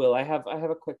and Will, I have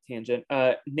a quick tangent.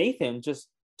 Nathan just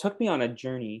took me on a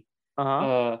journey.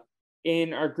 Uh-huh.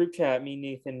 In our group chat, me,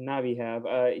 Nathan, and Navi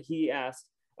have. He asked,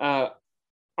 our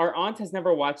aunt has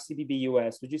never watched CBB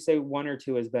US. Would you say 1 or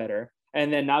 2 is better?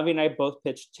 And then Navi and I both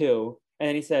pitched 2. And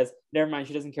then he says, never mind,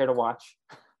 she doesn't care to watch.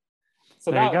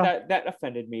 So There you go. that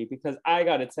offended me because I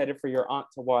got excited for your aunt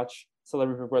to watch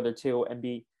Celebrity Big Brother 2 and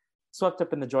be swept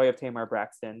up in the joy of Tamar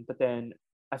Braxton. But then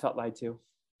I felt lied to.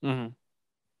 Mm-hmm.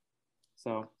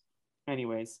 So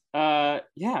anyways,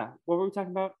 yeah, what were we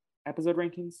talking about? Episode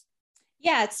rankings?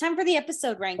 Yeah, it's time for the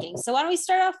episode rankings. So why don't we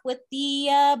start off with the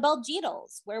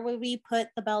Belgitos? Where would we put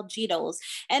the Belgitos?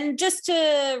 And just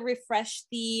to refresh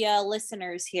the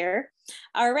listeners here,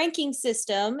 our ranking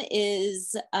system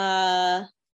is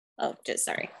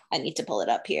sorry, I need to pull it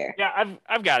up here. Yeah,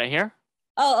 I've got it here.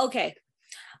 Oh, okay.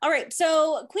 All right.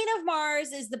 So Queen of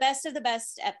Mars is the best of the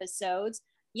best episodes.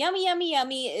 Yummy, Yummy,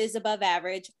 Yummy is above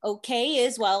average. Okay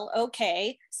is, well,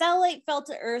 okay. Satellite Fell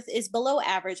to Earth is below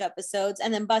average episodes.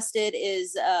 And then Busted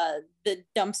is the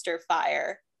dumpster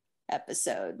fire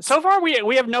episodes. So far,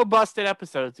 we have no busted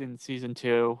episodes in season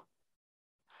 2.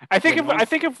 I think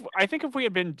if we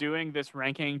had been doing this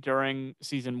ranking during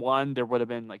season 1, there would have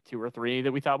been like 2 or 3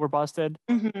 that we thought were busted.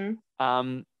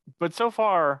 Mm-hmm. But so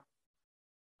far,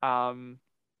 I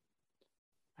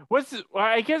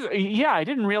guess, yeah, I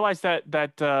didn't realize that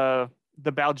the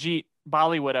Baljeet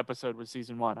Bollywood episode was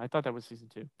season 1. I thought that was season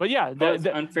 2. But yeah,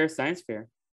 the Unfair Science Fair.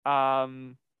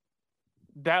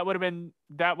 That would have been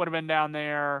down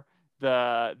there.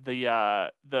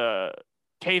 The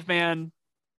caveman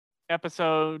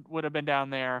episode would have been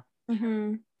down there.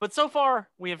 Mm-hmm. But so far,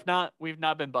 we've not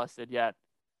been busted yet.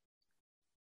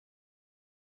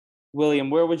 William,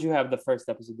 where would you have the first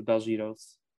episode of the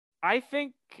Belgitos? I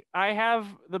think I have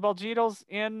the Belgitos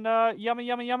in Yummy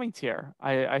Yummy Yummy tier.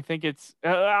 I think it's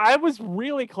I was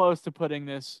really close to putting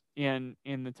this in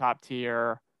the top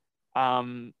tier.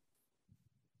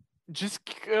 Just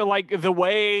like the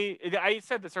way I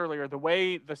said this earlier, the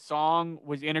way the song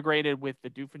was integrated with the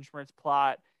Doofenshmirtz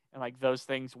plot and like those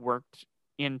things worked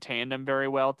in tandem very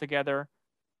well together.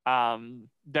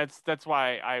 That's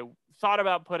why I thought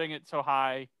about putting it so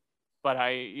high. But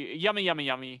Yummy Yummy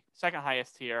Yummy, second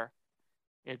highest tier.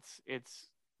 It's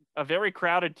a very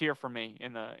crowded tier for me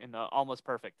in the almost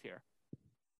perfect tier.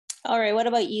 All right, what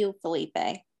about you, Felipe?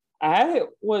 I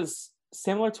was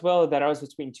similar to Will, that I was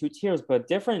between 2 tiers, but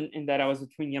different in that I was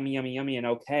between Yummy Yummy Yummy and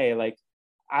okay. Like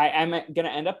I'm gonna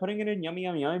end up putting it in Yummy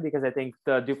Yummy Yummy because I think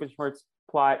the Doofenshmirtz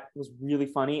plot was really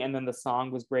funny and then the song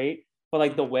was great. But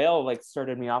like the whale like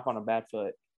started me off on a bad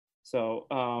foot. So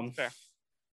Fair.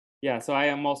 Yeah, so I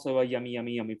am also a Yummy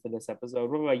Yummy Yummy for this episode.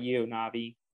 What about you,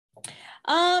 Navi?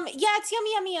 Yeah, it's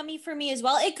Yummy Yummy Yummy for me as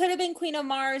well. It could have been Queen of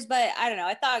Mars, but I don't know.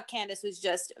 I thought Candace was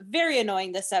just very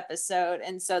annoying this episode,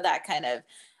 and so that kind of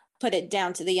put it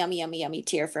down to the Yummy Yummy Yummy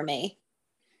tier for me.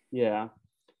 Yeah.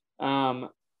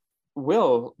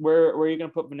 Will, where are you gonna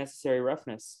put Necessary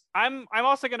Roughness? I'm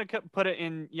also gonna put it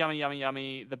in Yummy Yummy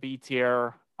Yummy, the B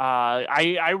tier.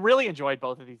 I really enjoyed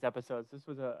both of these episodes. This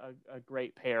was a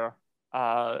great pair.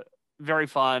 Very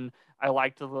fun. I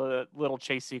liked the little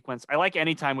chase sequence. I like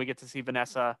anytime we get to see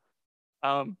Vanessa.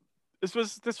 This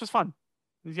was fun.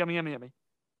 It was Yummy Yummy Yummy.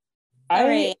 All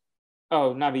right.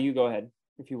 Oh, Navi, you go ahead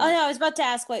if you want. Oh no, I was about to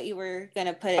ask what you were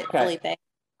gonna put it, Okay. Felipe.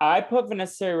 I put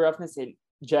Necessary Roughness in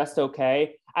just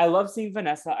okay. I love seeing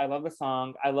Vanessa. I love the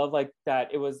song. I love like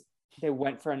that they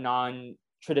went for a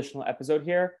non-traditional episode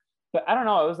here. But I don't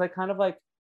know, it was like kind of like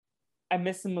I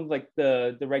miss some of like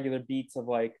the regular beats of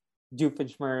like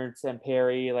Doofenshmirtz and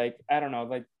Perry. Like I don't know,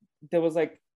 like there was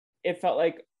like it felt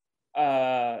like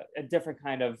a different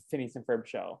kind of Phineas and Ferb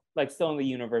show. Like still in the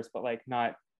universe, but like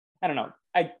not. I don't know.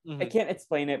 I can't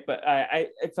explain it, but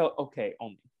it felt okay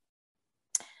only.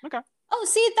 Okay. Oh,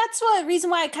 see, that's one reason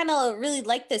why I kind of really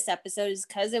like this episode is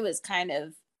because it was kind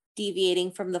of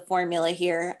deviating from the formula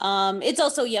here. It's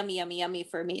also Yummy Yummy Yummy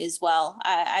for me as well.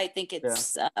 I think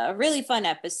it's a really fun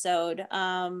episode.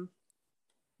 I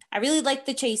really like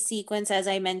the chase sequence, as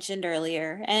I mentioned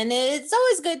earlier, and it's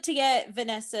always good to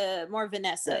get more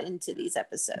Vanessa into these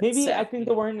episodes. Maybe so. I think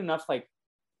there weren't enough like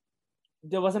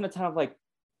there wasn't a ton of like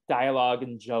dialogue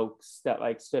and jokes that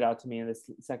like stood out to me in this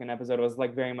second episode. It was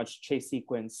like very much chase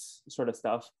sequence sort of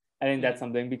stuff. I think that's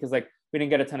something because like we didn't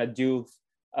get a ton of Doof,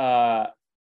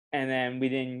 and then we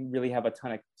didn't really have a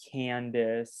ton of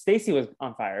Candace. Stacy was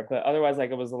on fire, but otherwise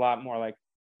like it was a lot more like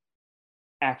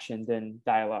action than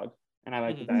dialogue, and I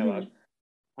like the dialogue.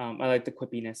 I like the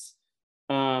quippiness.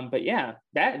 But yeah,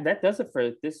 that does it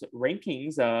for this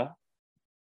rankings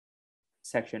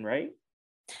section, right?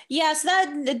 Yeah, so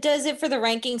that does it for the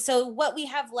ranking. So what we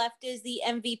have left is the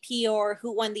MVP or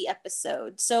who won the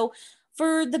episode. So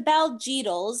for the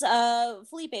Baljeetles,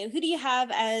 Felipe, who do you have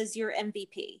as your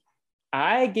MVP?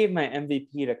 I gave my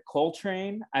MVP to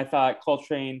Coltrane. I thought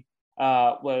Coltrane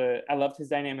I loved his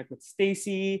dynamic with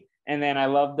Stacy. And then I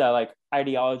love the like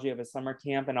ideology of a summer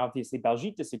camp, and obviously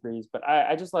Baljeet disagrees, but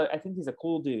I just like, I think he's a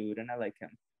cool dude and I like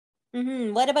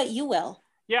him. What about you, Will?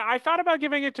 Yeah, I thought about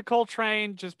giving it to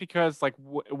Coltrane just because, like,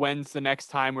 when's the next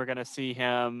time we're gonna see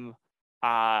him?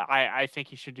 I think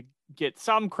he should get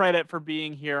some credit for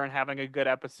being here and having a good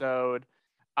episode.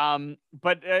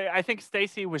 But I think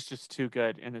Stacy was just too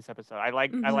good in this episode. I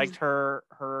liked her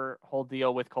whole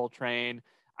deal with Coltrane.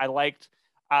 I liked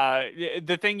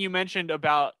the thing you mentioned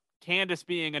about Candace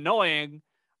being annoying.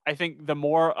 I think the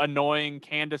more annoying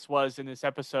Candace was in this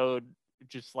episode,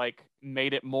 just like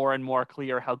made it more and more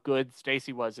clear how good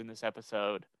Stacy was in this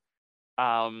episode.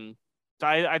 So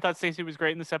I thought Stacy was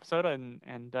great in this episode,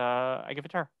 and I give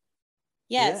it to her.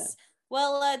 Yes. Yeah.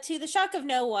 Well, to the shock of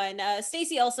no one,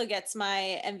 Stacy also gets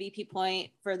my MVP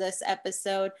point for this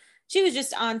episode. She was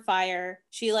just on fire.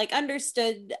 She like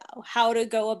understood how to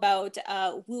go about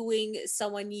wooing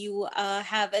someone you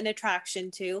have an attraction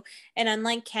to. And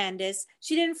unlike Candace,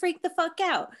 she didn't freak the fuck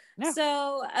out. Yeah.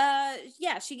 So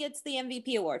yeah, she gets the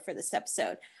MVP award for this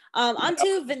episode. On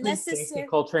to Vanessa. Stacey,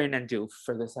 Coltrane, and Doof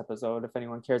for this episode, if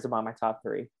anyone cares about my top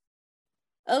three.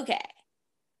 Okay.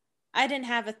 I didn't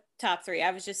have a top three.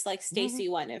 I was just like, Stacy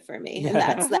won it for me. And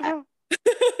that's that.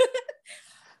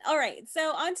 All right.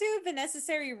 So on to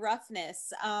Vanessa-Sary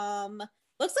Roughness.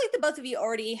 Looks like the both of you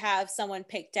already have someone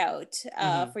picked out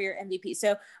for your MVP.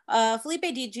 So Felipe,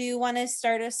 did you want to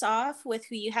start us off with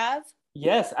who you have?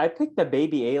 Yes, I picked the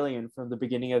baby alien from the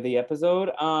beginning of the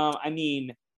episode. I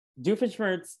mean,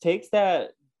 Doofenshmirtz takes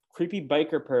that creepy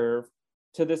biker perv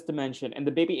to this dimension, and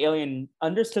the baby alien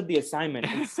understood the assignment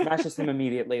and smashes him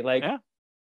immediately. Like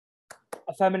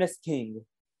a feminist king.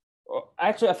 Or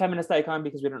actually, a feminist icon,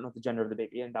 because we don't know the gender of the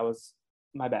baby, and that was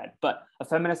my bad. But a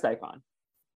feminist icon.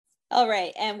 All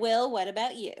right. And Will, what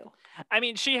about you? I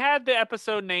mean, she had the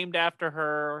episode named after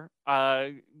her.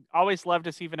 Always love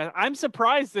to see Vanessa. I'm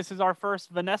surprised this is our first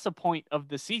Vanessa point of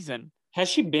the season. Has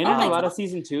she been in a lot of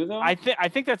season 2 though? I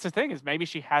think that's the thing, is maybe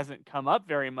she hasn't come up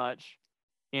very much.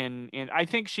 I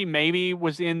think she maybe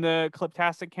was in the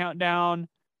Cliptastic Countdown,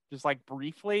 just like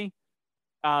briefly.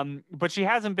 But she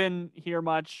hasn't been here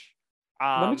much.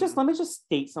 Let me just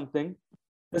state something.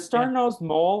 The Star-Nosed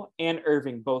Mole and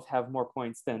Irving both have more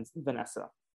points than Vanessa.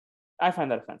 I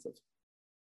find that offensive.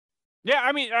 Yeah,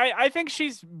 I mean, I think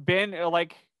she's been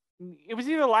like, it was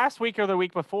either last week or the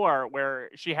week before where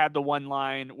she had the one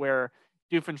line where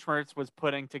Doofenshmirtz was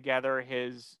putting together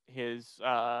his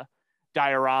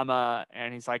diorama,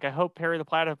 and he's like, I hope Perry the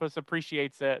Platypus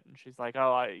appreciates it. And she's like,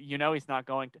 oh, he's not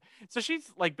going to. So she's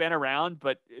like been around,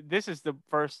 but this is the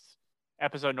first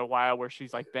episode in a while where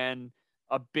she's like been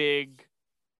a big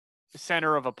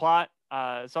center of a plot.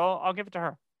 So I'll give it to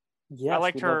her. Yes, I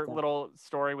liked her little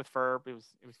story with Ferb. It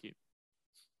was cute.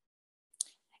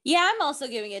 Yeah, I'm also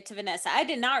giving it to Vanessa. I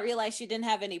did not realize she didn't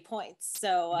have any points.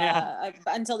 So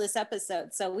until this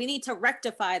episode. So we need to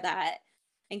rectify that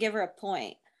and give her a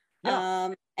point.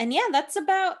 Yeah. And yeah, that's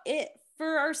about it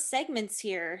for our segments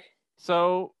here.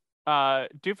 So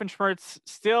Doofenshmirtz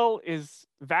still is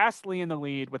vastly in the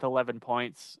lead with 11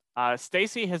 points.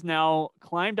 Stacy has now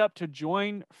climbed up to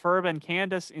join Ferb and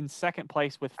Candace in second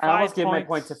place with 5 points. I almost gave my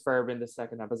point to Ferb in the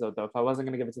second episode, though. If I wasn't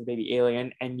going to give it to the baby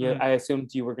alien, and I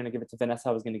assumed you were going to give it to Vanessa,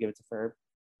 I was going to give it to Ferb.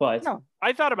 But no,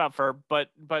 I thought about Ferb, but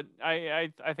I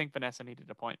think Vanessa needed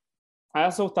a point. I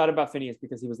also thought about Phineas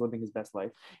because he was living his best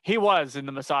life. He was in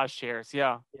the massage chairs,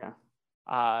 yeah.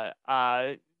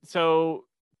 Yeah. So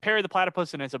Perry the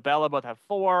Platypus and Isabella both have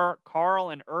 4.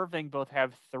 Carl and Irving both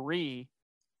have 3.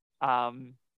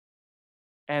 And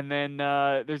then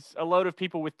there's a load of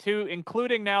people with 2,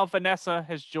 including now Vanessa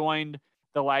has joined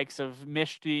the likes of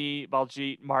Mishti,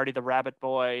 Baljeet, Marty the Rabbit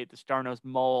Boy, the Star-Nosed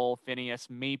Mole, Phineas,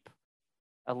 Meep,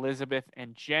 Elizabeth,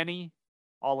 and Jenny.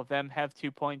 All of them have 2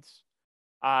 points.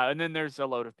 And then there's a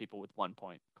load of people with 1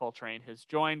 point. Coltrane has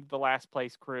joined the last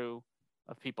place crew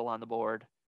of people on the board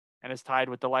and is tied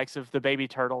with the likes of the baby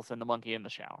turtles and the monkey in the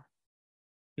shower.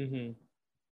 Mm-hmm.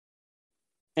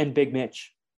 And Big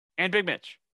Mitch. And Big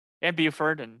Mitch. And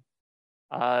Buford and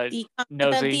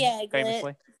Nosy,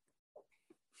 famously.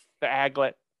 The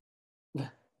Aglet.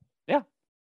 Yeah. Is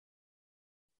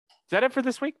that it for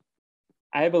this week?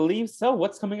 I believe so.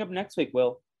 What's coming up next week,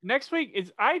 Will? Next week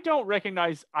is, I don't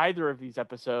recognize either of these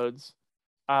episodes.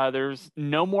 There's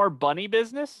No More Bunny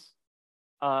Business,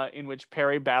 in which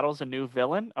Perry battles a new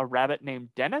villain, a rabbit named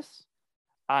Dennis,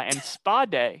 and Spa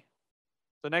Day.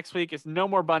 So next week is No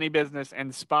More Bunny Business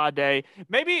and Spa Day.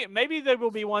 Maybe there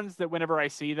will be ones that whenever I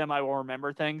see them, I will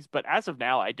remember things. But as of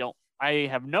now, I don't. I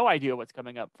have no idea what's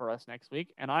coming up for us next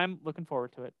week, and I'm looking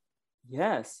forward to it.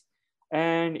 Yes.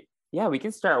 And Yeah, we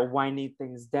can start winding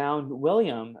things down.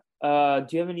 William, do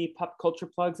you have any pop culture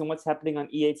plugs and what's happening on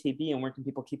EATB and where can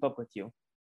people keep up with you?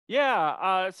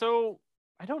 Yeah. So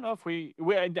I don't know if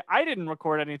I didn't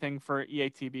record anything for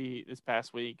EATB this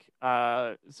past week.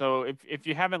 So if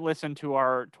you haven't listened to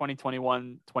our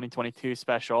 2021-2022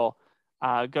 special,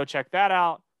 go check that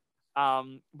out.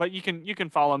 But you can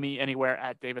follow me anywhere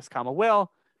at Davis,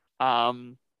 Will.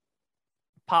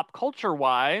 Pop culture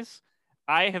wise,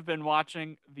 I have been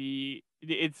watching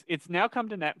it's now come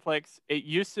to Netflix.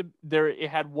 It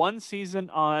had one season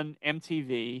on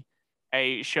MTV,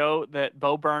 a show that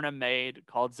Bo Burnham made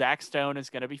called Zach Stone is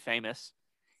Going to Be Famous,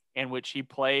 in which he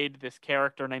played this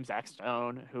character named Zach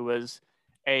Stone, who was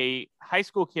a high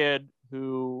school kid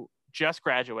who just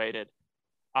graduated.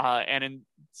 And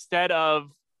instead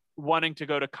of wanting to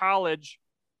go to college,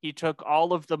 he took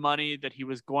all of the money that he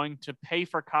was going to pay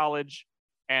for college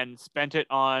and spent it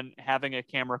on having a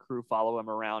camera crew follow him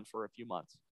around for a few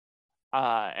months.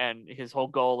 And his whole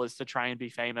goal is to try and be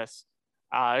famous.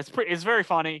 It's very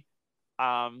funny.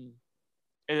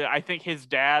 I think his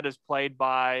dad is played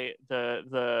by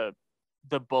the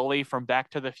bully from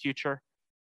Back to the Future.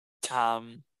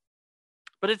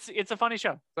 But it's a funny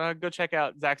show. So go check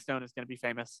out Zach Stone is Going to Be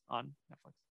Famous on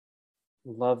Netflix.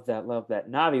 Love that.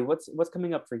 Navi, what's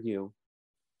coming up for you?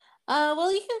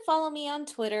 Well, you can follow me on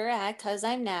Twitter at cause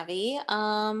I'm Navi.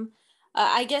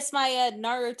 I guess my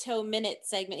Naruto minute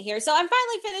segment here. So I'm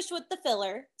finally finished with the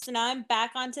filler. So now I'm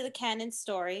back onto the canon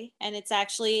story, and it's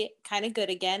actually kind of good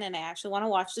again, and I actually want to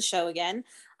watch the show again.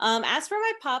 As for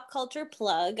my pop culture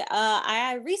plug,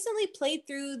 I recently played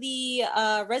through the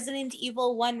Resident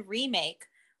Evil 1 remake,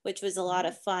 which was a lot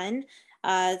of fun.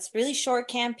 It's a really short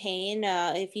campaign.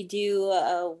 If you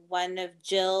do one of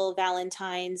Jill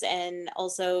Valentine's and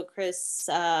also Chris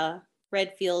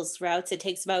Redfield's routes, it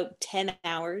takes about 10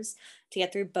 hours to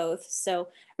get through both. So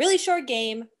really short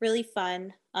game, really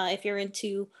fun. If you're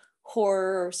into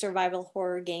horror or survival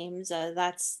horror games,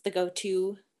 that's the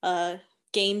go-to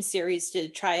game series to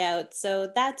try out.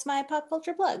 So that's my pop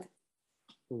culture plug.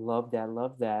 Love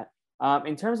that.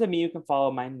 In terms of me, you can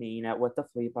follow my main at What the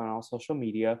Fleep on all social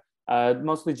media.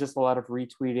 Mostly just a lot of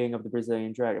retweeting of the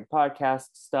Brazilian Dragon podcast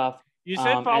stuff. You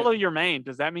said follow your main.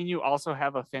 Does that mean you also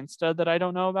have a Finsta that I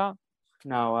don't know about?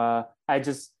 No, I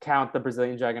just count the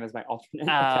Brazilian Dragon as my alternate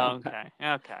account.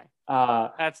 Okay.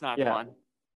 That's not fun.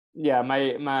 Yeah,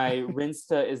 my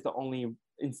Rinsta is the only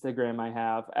Instagram I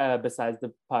have besides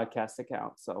the podcast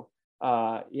account. So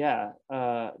yeah.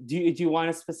 Do you want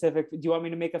a specific? Do you want me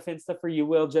to make a Finsta for you?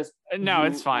 Will just no,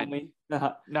 it's fine.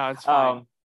 No, it's fine.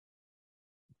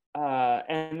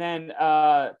 And then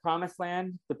Promised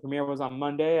Land, the premiere was on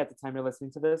Monday. At the time you're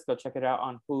listening to this, go check it out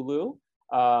on Hulu.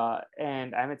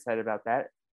 And I'm excited about that.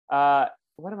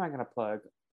 What am I gonna plug?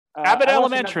 Abbott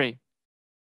Elementary.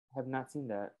 Have not seen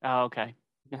that. Oh, okay.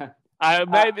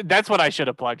 That's what I should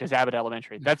have plugged, is Abbott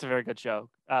Elementary. That's a very good show.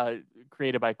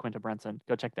 Created by Quinta Brunson.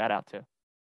 Go check that out too.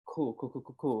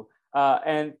 Cool.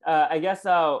 And I guess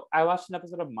I watched an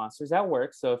episode of Monsters at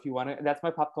Work. So if you want to, that's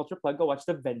my pop culture plug. Go watch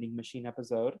the vending machine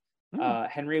episode.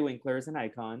 Henry Winkler is an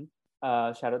icon.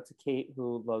 Shout out to Kate,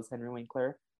 who loves Henry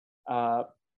Winkler,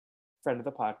 friend of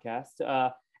the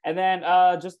podcast. And then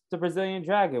just the Brazilian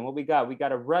Dragon. What we got? We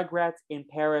got a Rugrats in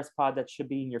Paris pod that should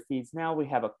be in your feeds now. We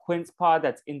have a Quince pod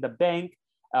that's in the bank.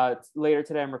 Later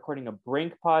today, I'm recording a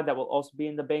Brink pod that will also be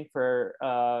in the bank for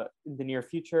in the near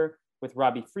future with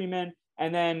Robbie Freeman.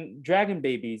 And then Dragon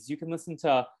Babies. You can listen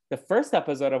to the first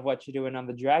episode of What You Doing on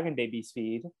the Dragon Babies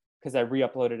feed, because I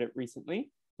re-uploaded it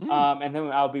recently. And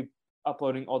then I'll be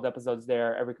uploading old episodes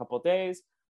there every couple of days.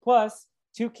 Plus,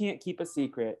 Two Can't Keep a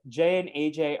Secret. Jay and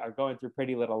AJ are going through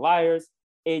Pretty Little Liars.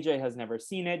 AJ has never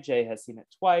seen it. Jay has seen it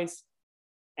twice.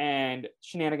 And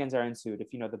shenanigans are ensued,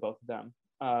 if you know the both of them.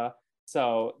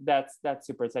 So that's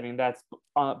super exciting. That's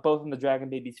both on the Dragon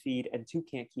Babies feed, and Two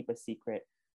Can't Keep a Secret,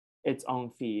 its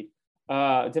own feed.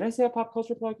 Did I say a pop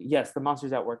culture plug? Yes, the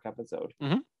Monsters at Work episode.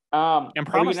 And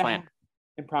Promised Land.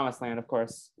 In Promised Land, of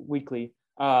course, weekly.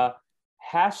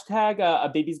 Hashtag a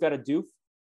baby's got a doof.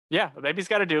 Yeah, a baby's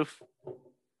got a doof.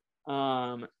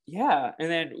 Yeah, and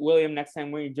then William, next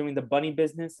time we're doing the bunny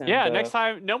business. And, next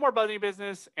time, no more bunny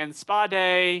business and spa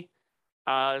day.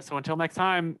 So until next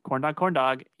time, corn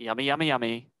dog, yummy, yummy,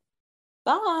 yummy.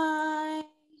 Bye.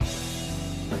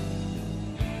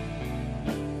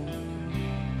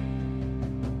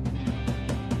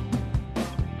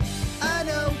 I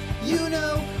know, you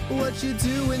know what you're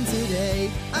doing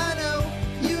today. I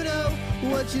know, you know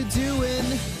what you're doing.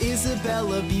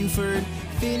 Isabella Buford,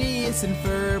 Phineas and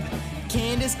Ferb.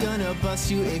 Candace gonna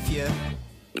bust you if you